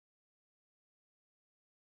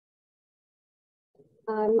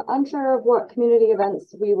 I'm unsure of what community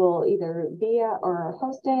events we will either be at or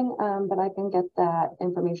hosting, but I can get that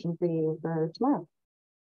information for you for tomorrow.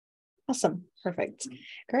 Awesome. Perfect.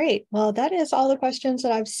 Great. Well, that is all the questions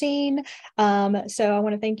that I've seen. So I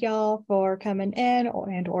want to thank y'all for coming in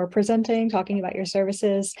or presenting, talking about your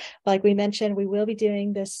services. Like we mentioned, we will be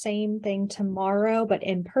doing the same thing tomorrow, but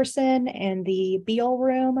in person in the Beal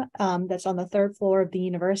room that's on the 3rd floor of the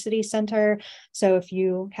University Center. So if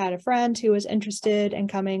you had a friend who was interested in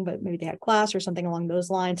coming, but maybe they had class or something along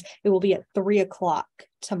those lines, it will be at 3 o'clock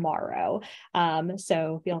tomorrow.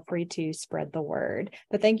 So feel free to spread the word.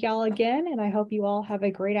 But thank y'all again, and I hope you all have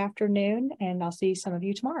a great afternoon, and I'll see some of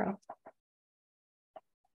you tomorrow.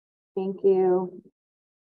 Thank you.